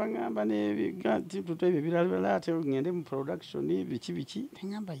ebagamba nebituto ebyo birala ate ngende mu production biki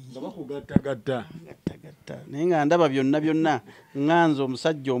neŋamba bakugattagatta naye nga ndaba byonna ŋŋanze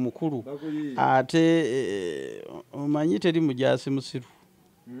omusajja omukulu ate omanyi teri mujaasi musiru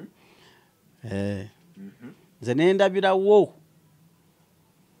nze nendabirawo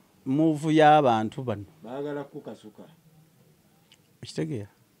muvu y'abantu bano baagala kukasuka okitegeera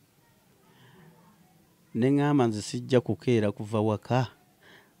neŋŋamba nze sijja kukeera kuva waka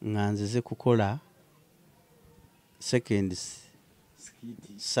nga nzize kukola seconds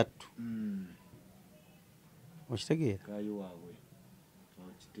 3 okitegeera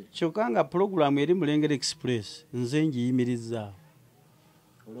kyokka nga pulogulamu eri Mulengera Express nze njiyimirizaawo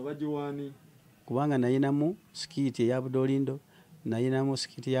kubanga nayinamu sikiiti eya Budolindo nayinamu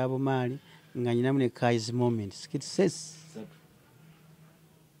sikiiti ya Bumaali nga nyinamu ne Kai's Moment sikiiti 6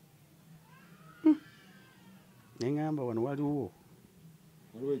 neŋŋamba wano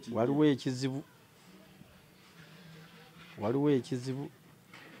waliwo ekizibu waliwo ekizibu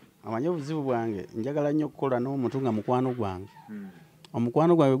amanye obuzibu bwange njagala nnyo okukola n'omuntu nga mukwano gwange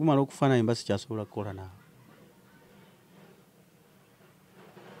omukwano gwange gumala okufa naye mba sikyasobola kukola naawe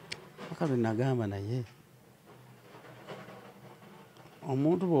paka lwe nagamba naye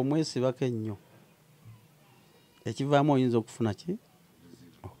omuntu bw'omwesibako ennyo ekivaamu oyinza okufuna ki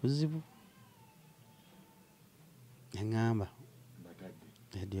obuzibu eŋŋamba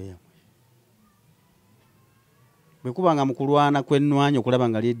ediyo yamwe bwe kuba nga mu kulwana kw'ennwanyi okulaba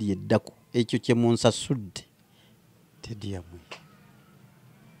nga leediyo eddako ekyo kye munsasudde tedi yamwe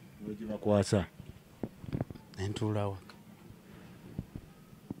wegibakwasa nentuula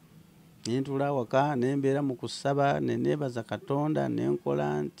awaka nembeera mu kusaba neneebaza Katonda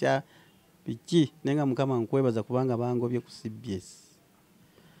nenkola ntya biki naye nga Mukama nkwebaza kubanga bangobye ku CBS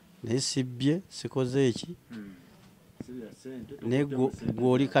naye sibbye sikoze eki naye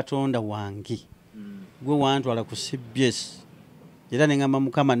gw'oli Katonda wange gwe wantwala ku CBS era neŋŋamba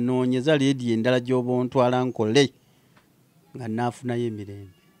Mukama nnoonyeza leediyo endala gy'oba ontwala nkole nga naafunayo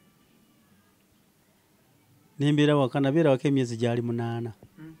emirembe nembeera waka nabeera waka emyezi gyali 8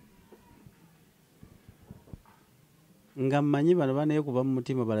 nga mmanyi bano baneekuba mu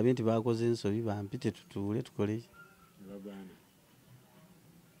mutima balabe nti bakoze ensobi bampite tutuule tukole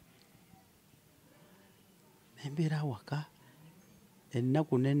nembeera waka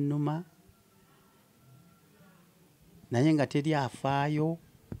ennaku nennuma naye nga teri afaayo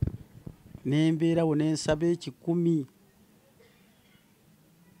nembeerawo nensaba 10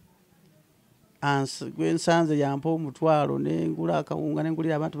 gwensanze yampa 1,000 nengula akawunga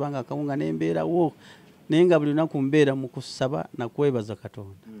nengulira abantu bange akawunga nembeerawo naye nga buli lunaku mbeera mu kusaba nakwebaza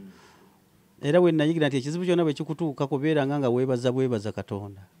Katonda era we nayigira nti ekizibu kyonna bwe kikutuukako beeranga nga weebaza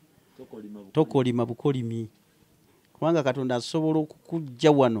Katonda tokolima bukolimi kubanga Katonda asobola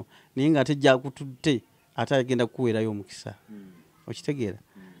okukujja wano naye nga ate gyakutudde ate agenda kukuweerayo omukisa okitegeera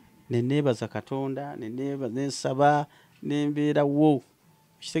neneebaza Katonda nensaba nembeerawo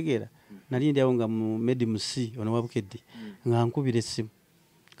okitegeera nali ndi awo nga mu medimusi ono wabukedde nga nkubira essimu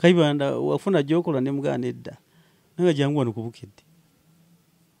Kayibanda wafuna gyokola ne mugana edda nga jangu wano ku Bukedde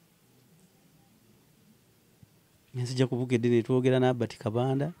nzija ku Bukedde ne twogera n'Abati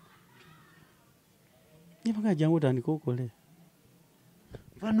Kabanda nibaga jangu tandika okole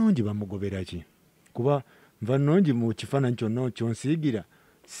vanongi bamugobera ki kuba vanongi mu kifaananyi kyonna kyonsiigira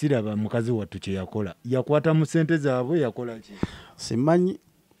siraba mukazi wattu kye yakola yakwata mu ssente zaabwe yakola ki simanyi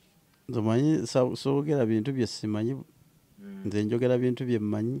nzomanyi soogera bintu bye simanyi nze njogera bintu bye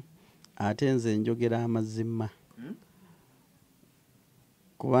mmanyi ate nze njogera amazima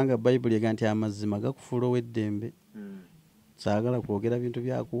kubanga Bayibuli ega nti amazima gakufuula ow'eddembe saagala kwogera bintu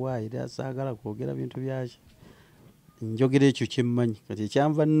byakuwaayira saagala kwogera bintu byaki njogera ekyo kye mmanyi kati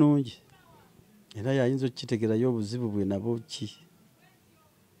ekyanva nnungi era yayinza okukitegerayo obuzibu bwe nabo ki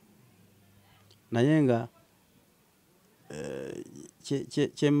naye nga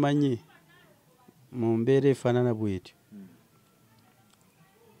kye mmanyi mu mbeera efaanana bwetyo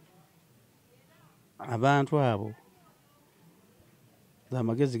abantu abo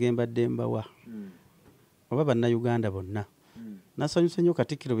amagezi gembadde mbawa oba bannayuganda bonna nasanyuse nnyo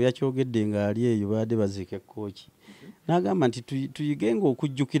Katikkiro bwe yakyogedde ng'ali eyo baadde baziika ekkooki n'agamba nti tuyigenga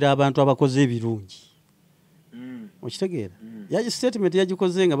okujjukira abantu abakoze ebirungi okitegeera statement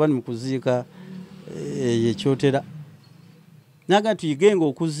yagikoze nga bali mu kuziika ekyotera n'agamba tuyigenga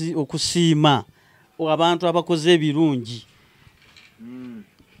okusiima abantu abakoze ebirungi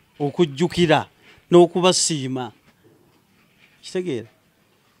okujjukira n'okubasiima kitegeera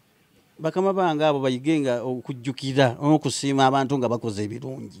bakama bange abo bayigenga okujjukira n'okusiima abantu nga bakoze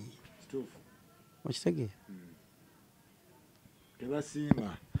ebirungi okitegeera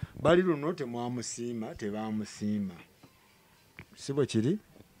tebasiima Baliruno temwamusiima tebamusiima si bwe kiri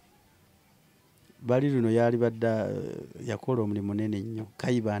Baliruno yali badda yakola omulimu munene nnyo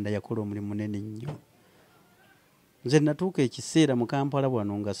Kayibanda yakola omulimu munene nnyo nze natuuka ekiseera mu Kampala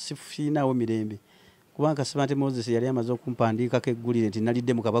bwano nga sifiinawo mirembe kubanga Sibante Moses yali amaze okumpandiikako eggulire nti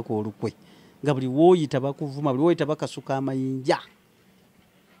nalidde mu kabaka olukwe nga buli wooyita bakuvuma buli wooyita bakasuka amayinja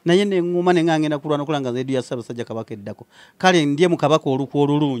naye neŋŋuma ne ngangenda kulwana okulanga zeedu ya Ssaabasajja Kabaka eddako kale ndye mu kabaka olukwe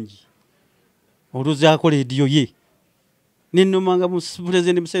olulungi oluzaakola ediyo ye ninnumanga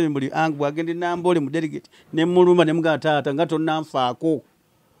Pulezidenti Museveni buli angu bwagende Namboole mu delegate ne mulumba ne mugamba taata nga tonnanfaako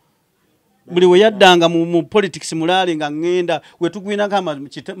buli we yaddanga mu politics mulaale nga ngenda wetugwinako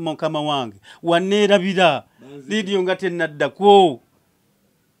mukama wange wanneerabira lidiyo nga tennaddako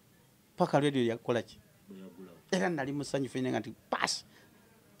paka lwediyo yakola ki era nali musanyufu nga nti paasi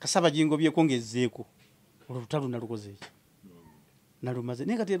kasaba jingobyeko ngezzeeko olutalo nalukoze eki nalumaze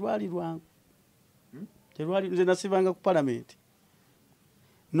naye nga terwali lwangu terwali nze nasibanga ku parliament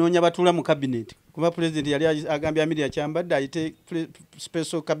noonya batuula mu cabinet kuba president yali agambye Amiri akyambadde ayite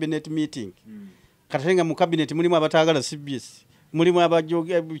special cabinet meeting katatenga mu cabinet mulimu abatagala CBS mulimu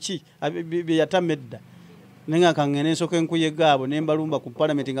abajoge biki byatamedda nenga kangene nsoke nkuyega abo nembalumba ku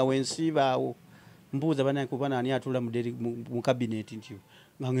parliament nga wensiba awo mbuuza bana kubana ani atula mu cabinet ntyo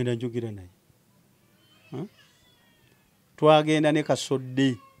ngangenda njogera naye twagenda ne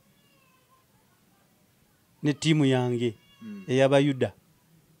Kasodde ne timu yange eyabayuda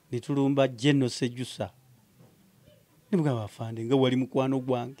nitulumba General Sejusa nibuga bafande nga wali mukwano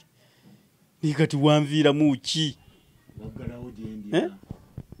gwange nikati wanvira muki wagalawo jendi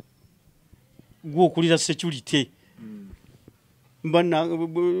gwo kulira security mbana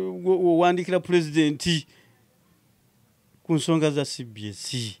wandikira president ku nsonga za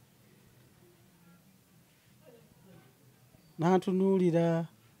CBS natunulira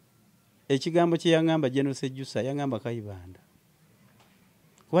ekigambo kye yangamba General Sejusa yangamba Kayibanda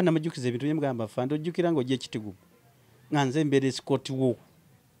kuba namajukiza ebintu bye mugamba fando ojjukira ngo ojje kitigumu nga nze mbere Scott wo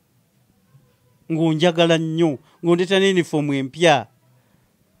ngonjagala nnyo ngondeta ne uniform empya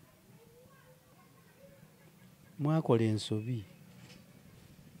mwakola ensobi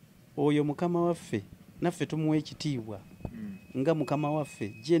oyo mukama waffe naffe tumuwa ekitiibwa nga mukama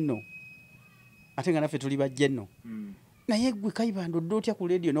waffe Jeno ate nga naffe tuli ba Jeno naye gwe Kayibanda oddo otya ku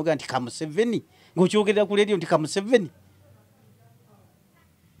radio noga nti Kamuseveni ng'okyogerera ku radio nti Kamuseveni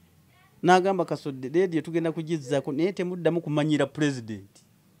n'agamba Kasodde radio tugenda kugizzaako naye temuddamu kumanyira president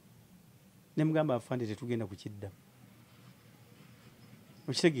ne mugamba afande tetugenda kukiddamu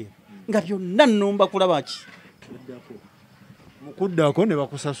okitegeera nga byonna nnumba kulaba ki mukuddako ne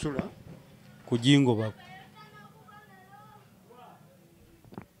bakusasula kujingo bako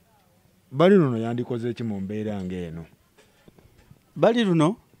Baliruno yandikoze eki mu mbeera ng'eno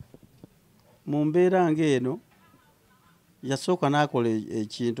Baliruno mu mbeera ng'eno yasooka n'akola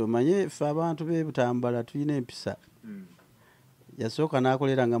ekintu manye ffe abantu b'Ebutambala tulina empisa yasooka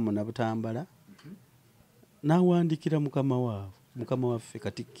n'akolera nga Munnabutambala n'awandikira mukama waffe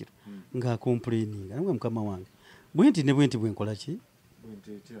Katikkiro ng'akomplaininga namwe mukama wange bwenti ne bwenti bwenkola ki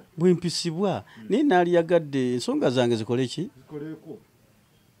bwempisibwa naye naali yagadde ensonga zange zikole ki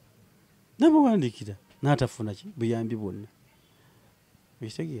n'abawandikira n'atafuna ki buyambi bwonna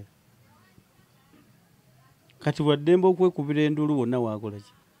ekitegeera kati waddembe okwekubira endulu wonna waakola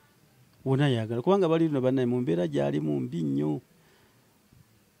ki wonna yagala kubanga Baliruno bannaye mu mbeera gy'alimu mbi nnyo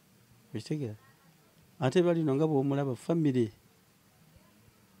ekitegeera ate Baliruno nga bw'omulaba famire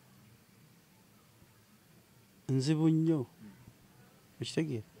nzibu nnyo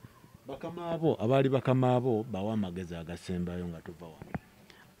ekitegeera bakamaabo abaali bakamaabo bawa amagezi agasembayo nga tuva wano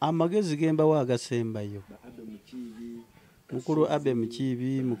amagezi gembawo agasembayo mukulu Abe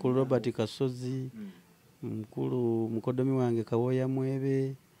Mukiibi mukulu Robert Kasozi mukulu mukodomi wange Kawoya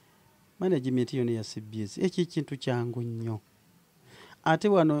Mwebe management yone ya CBS eki kintu kyangu nnyo ate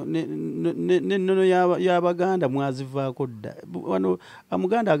wano n'ennono y'Abaganda mwazivaako dda wano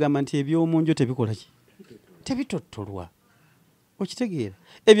Amuganda agamba nti ebyomunjo tebikola ki tebitottolwa okitegeera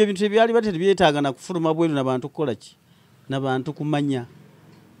ebyo bintu ebyali bate tebyetaaga na kufuluma bweru n'abantu kukola ki n'abantu kumanya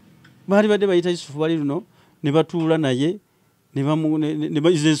baali badde bayita Yusuf Baliruno ne batuula naye ne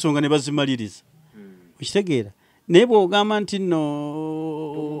bayiza ensonga ne bazimaliriza okitegeera naye bw'ogamba nti nno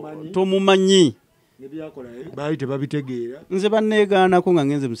tomumanyi baali tebabitegeera nze banneegaanako nga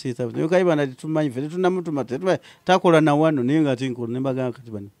ngenze musiisa Kayibanda tetumanyi ffe tetunamutuma takola na wano naye nga ate nkola ne mbagamba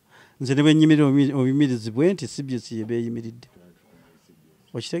kati bano nze ne bwennyimira obuyimirizi bwe nti CBS ye beeyimiridde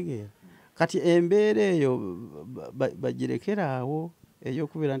okitegeera kati embeera eyo bagirekera awo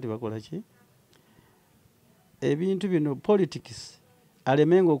ey'okubeera nti bakola ki ebintu bino politics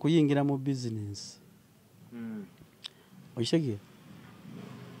alemenga okuyingira mu bizinensi okitegeera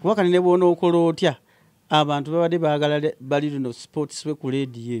kuba kati ne bwona okola otya abantu babadde baagala Baliruno sports we ku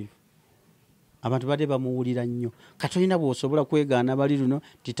leediyo eyo abantu badde bamuwulira nnyo kati olina bw'osobola kwegaana Baliruno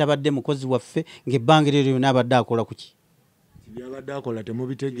titabadde mukozi waffe ng'ebbanga eryo yonna abadde akola ku ki byabadde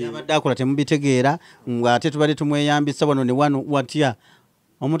akola temubitegeera ng'ate tubadde tumweyambisa wano ne wano watya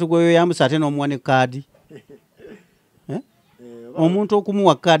omuntu gweyambisa ate n'omuwa ne kaadi omuntu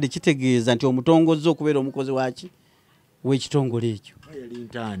okumuwa kaadi kitegeeza nti omutongoza okubeera omukozi waki w'ekitongole ekyo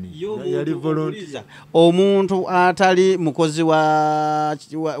omuntu atali mukozi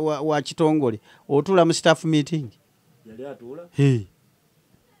wa kitongole otuula mu staff meeting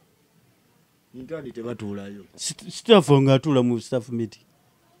staff nga atuula mu staff meeting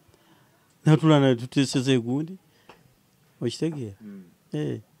natula naye tuteeseza egundi okitegeera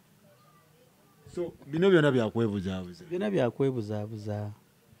so bino byonna byakwebuzaabuza byonna byakwebuzaabuza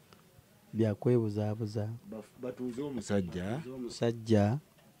bya kwebuzaabuza batuuze omusajja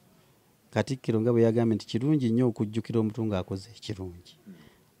Katikkiro nga bwe yagambye nti kirungi nnyo okujjukira omuntu ng'akoze ekirungi.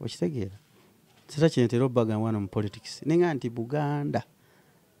 Okitegeera? Sira kyentera obbaga wano mu politics. Nenga nti Buganda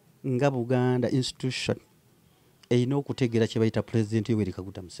nga Buganda institution erina okutegeera kye bayita President Yoweri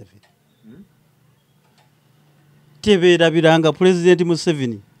Kaguta Museveni. Tebeerabiranga President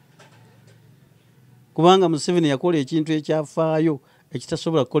Museveni. Kubanga Museveni yakola ekintu ekyafaayo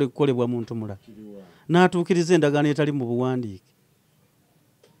ekitasobola kukolebwa muntu mulala. N'atuukiriza endagaano etali mu buwandiike.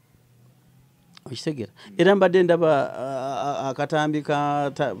 Okitegeera? Era mbadde ndaba akatambi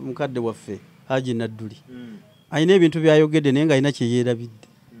ka mukadde waffe Haji Nadduli. Alina ebintu byayogedde naye nga alina kye yeerabidde.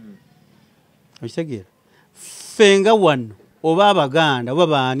 Okitegeera? Fenga wano oba Abaganda oba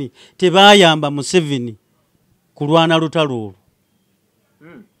baani tebaayamba Museveni kulwana lutalo olwo.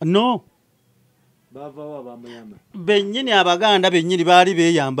 No. Bennyini Abaganda bennyini baali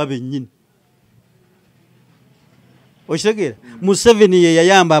beeyamba bennyini. Okitegeera? Museveni ye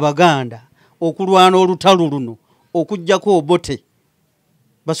yayamba Abaganda okulwana olutalo luno okujjako Obote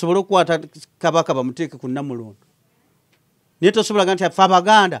basobole okukwata Kabaka bamuteeke ku Namulondo. Naye tosobola nti ffe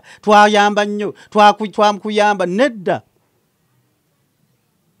Abaganda twayamba nnyo twakuyamba nedda.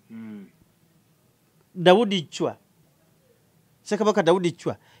 Daudi Chwa Ssekabaka Daudi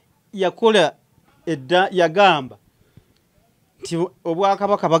Chwa yakola edda yagamba nti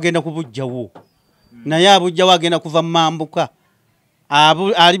Obwakabaka bagenda kubujjawo naye abujjawo agenda kuva mu mambuka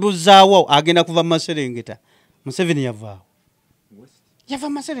alibuzaawo agenda kuva mu Maserengeta. Museveni yavaawo yava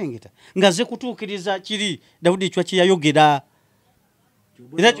mu Maserengeta ngaze kutuukiriza kiri Daudi Chwa kye yayogera.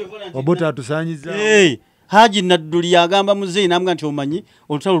 Obote atusaanyiza. Haji Nadduli yagamba muzeeyi n'amuga nti omanyi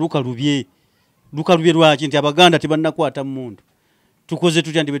olutalo lukalubye lwaki nti Abaganda tebannakwata muntu. Tukoze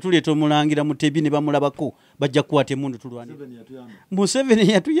tutya ndi bwe tuleeta omulangira Mutebi ne bamulabako bajja kukwata emundu tulwane.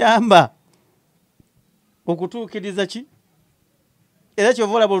 Museveni yatuyamba okutuukiriza ki? Era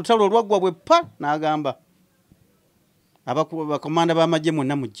kyova olaba olutalo olwaggwa bwe pa n'agamba abakomanda b'amagye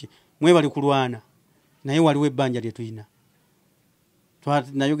mwonna mujje mwebali kulwana naye waliwo ebbanja lye tulina.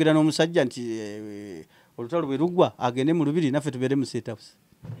 Nayogera n'omusajja nti olutalo bwe luggwa agende mu lubiri naffe tubeere mu State House.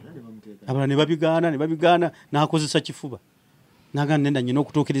 Abala ne babigaana n'akozesa kifuba. N'agamba nenda nnyina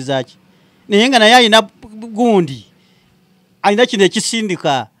okutuukiriza ki? Naye nga naye alina gundi alina kino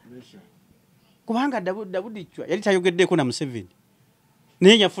ekisindika. Kubanga Daudi Chwa yali tayogeddeeko na Museveni.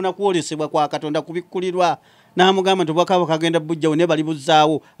 Naye yafuna kwolesebwa kwa Katonda kubikkulirwa n'amugamba nti Obwakabaka agenda bujjawo ne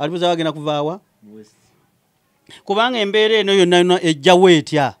balibuzaawo agenda kuvaawa. Kubanga embeera eno yonna ejjawo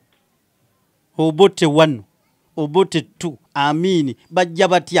etya. Obote 1 Obote 2 Amini bajja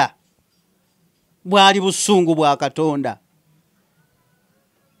batya. Bwali busungu bwa Katonda.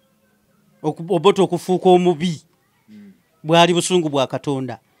 Obote okufuuka omubi bwali busungu bwa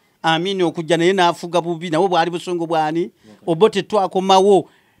Katonda. Amini okujja naye n'afuga bubi nawo bwali busungu bwani. Obote twakomawo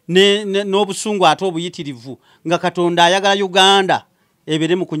n'obusungu ate obuyitirivu nga Katonda ayagala Uganda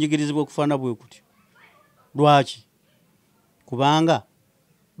ebeere mu kunyigirizibwa okufaana bwe kutyo. Lwaki? Kubanga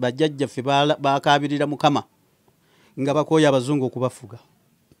bajjajjaffe baakaabirira Mukama nga bakooya Abazungu okubafuga.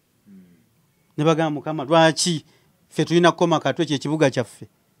 Ne bagamba Mukama lwaki ffe tulina kukoma katwe ekibuga kyaffe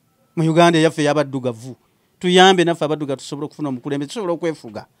mu Uganda yaffe y'abaddugavu tuyambe naffe abaddugavu tusobole okufuna omukulembeze tusobole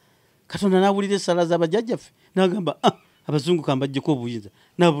okwefuga. Katonda n'awulira essala z'abajjajjaffe n'agamba Abazungu kambajjeko obuyinza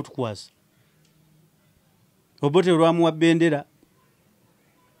nabo tukwasa. Obote olwamuwa bbendera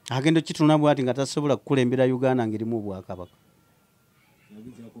agenda okituna bw'ati nga tasobola kukulembera Uganda ngerimu Obwakabaka.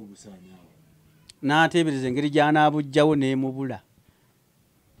 N'ateebereza engeri gy'anaabujjawo n'emubula.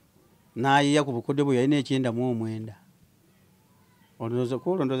 N'ayiya ku bukodde bwe yalina 99.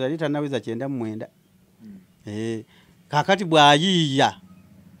 Olondooza yali tannaweza 99. Kaakati bw'ayiiya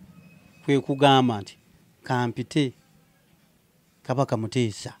kwe kugamba nti kampite Kabaka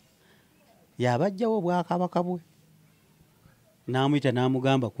Muteesa yabajjawo Obwakabaka bwe. N'amuyita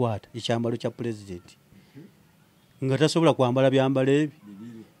n'amugamba kwata ekyambalo kya pulezidenti nga tasobola kwambala byambalo ebi.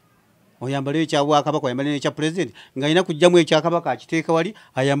 Oyambala ekya Bwakabaka oyambala n'ekya pulezidenti nga alina kujjamu ekya Kabaka akiteeka wali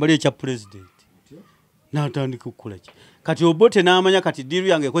ayambala ekya pulezidenti. N'atandika okukola ki? Kati Obote n'amanya kati diiru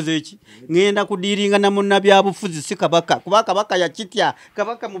yange ekoze eki? Ngenda kudiiringa na munnabyabufuzi si Kabaka kuba Kabaka yakitya.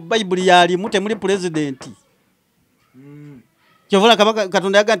 Kabaka mu Bayibuli yalimu temuli pulezidenti. Kyovola Kabaka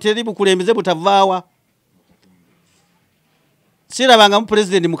Katonda yaga teri bukulembeze butavaawa. Sirabanga mu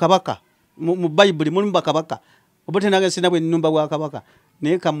pulezidenti mu Kabaka mu Bayibuli mulimu bakabaka. Obote naga sina bwe nnumba bwa Kabaka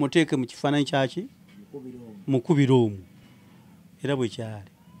naye kamuteeke mu kifaananyi kyaki mukubiro omu era bwe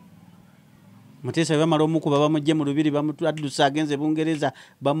kyali. Muteesa bamala omukuba bamujje mu lubiri bamutwaddusa agenze Bungereza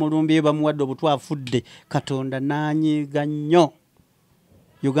bamulumbye bamuwadde obutwafudde. Katonda n'anyiiga nnyo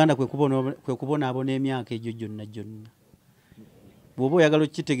Uganda kwe kubonaabona emyaka egyo gyonna bw'oba oyagala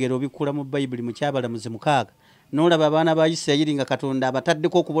okitegeera obikula mu bayibuli mu kyabalamuzi 6 n'olaba abaana ba Isirayiri nga Katonda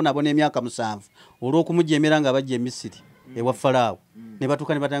abataddeko okubonaabona emyaka 7 olw'okumujemera nga bajja e Misiri ewa Falaawo ne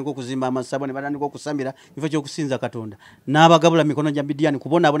batuuka ne batandika okuzimba amasabo ne batandika okusamira kifo ky'okusinza Katonda n'abagabula mikono gya Midiyaani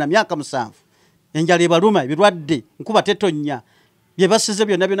kubonaabona myaka 7 enjala ebaluma ebirwadde nkuba tetonnya bye basize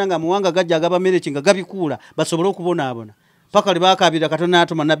byonna byonna nga muwanga gajja agabamereki nga gabikuula basobole okubonaabona paka libakabira Katonda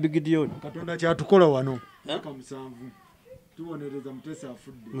n'atuma nabbi Gideoni. Katonda kyatukola wano myaka 7 tubonereza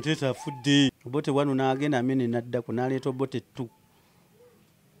Mutesa afudde. Obote wano n'agenda amene n'addako n'aleeta Obote 2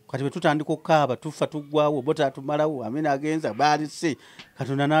 kati bwe tutandika okukaaba tufa tuggwawo Obote atumalawo amene agenza baalise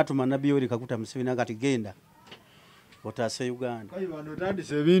Katonda n'atuma nabbi Yoweri Kaguta Museveni kati genda otaase Uganda. Kayibanda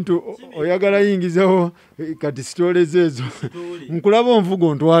otandise ebintu oyagala yingizawo kati sitole ezo nkulaba onvuga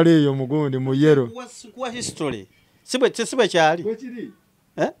ontwala eyo mugondi mu yero kuwa history sibwe kyali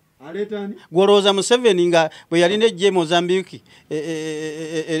aletani gwolowooza Museveni nga bwe yalina ejje Mozambique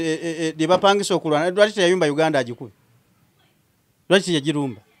lye bapangisa okulwana lwaki teyayumba Uganda agikube lwaki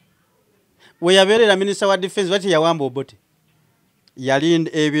teyagirumba we yabeerera minisita wa defense lwaki yawamba Obote yali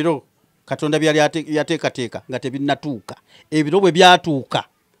ebiro Katonda byali yateekateeka nga tebinnatuuka ebiro bwe byatuuka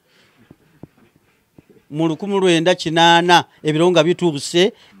mu 1980 ebiro nga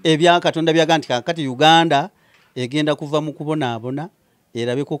bituuse ebya Katonda byaga nti kakati Uganda egenda kuva mu kubonaabona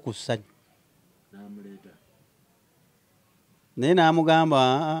erabeko ku ssanyu naye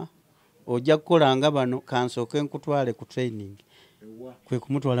n'amugamba ojja kukola nga bano kansooke nkutwale ku training kwe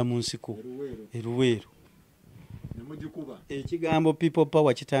kumutwala mu nsiko eruweero ekigambo people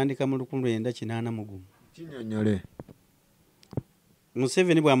power kitandika mu 1981 kinyonyole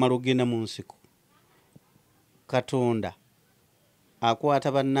Museveni bw'amala okugenda mu nsiko Katonda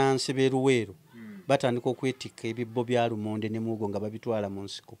akwata bannansi b'eruweero batandika okwetikka ebibbo bya lumonde ne mugo nga babitwala mu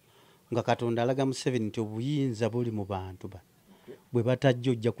nsiko nga Katonda alaga Museveni nti obuyinza buli mu bantu bwe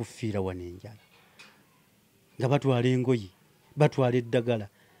batajja ojja kufiira wano enjala nga batwala engoyi batwala eddagala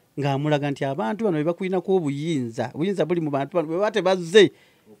ng'amulaga nti abantu bano bebakulinako obuyinza buli mu bantu bano bwe bate bazze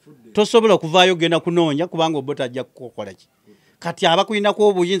tosobola kuvaayo genda kunoonya kubanga Obote ajja kukola ki kati abakulinako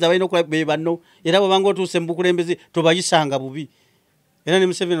obuyinza balina okukola be banno era bwebanga otuuse mu bukulembeze tobayisanga bubi era ne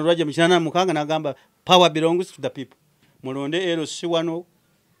Museveni olwajja mu 86 n'agamba power belongs to the people mulonde LC 1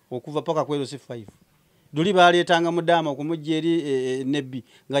 okuva paka ku LC 5 duli baleetanga Mudaama okumujja eri nebbi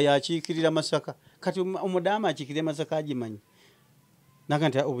nga yakiikirira Masaka kati Mudaama akiikirira Masaka agimanyi naga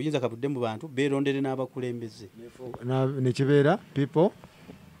nti obuyinza kabudde mu bantu beerondere n'abakulembeze nekibeera people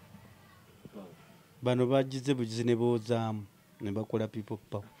bano bagize bugizi ne boozaamu ne bakola people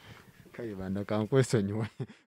power. Kayibanda kankwesonyiwa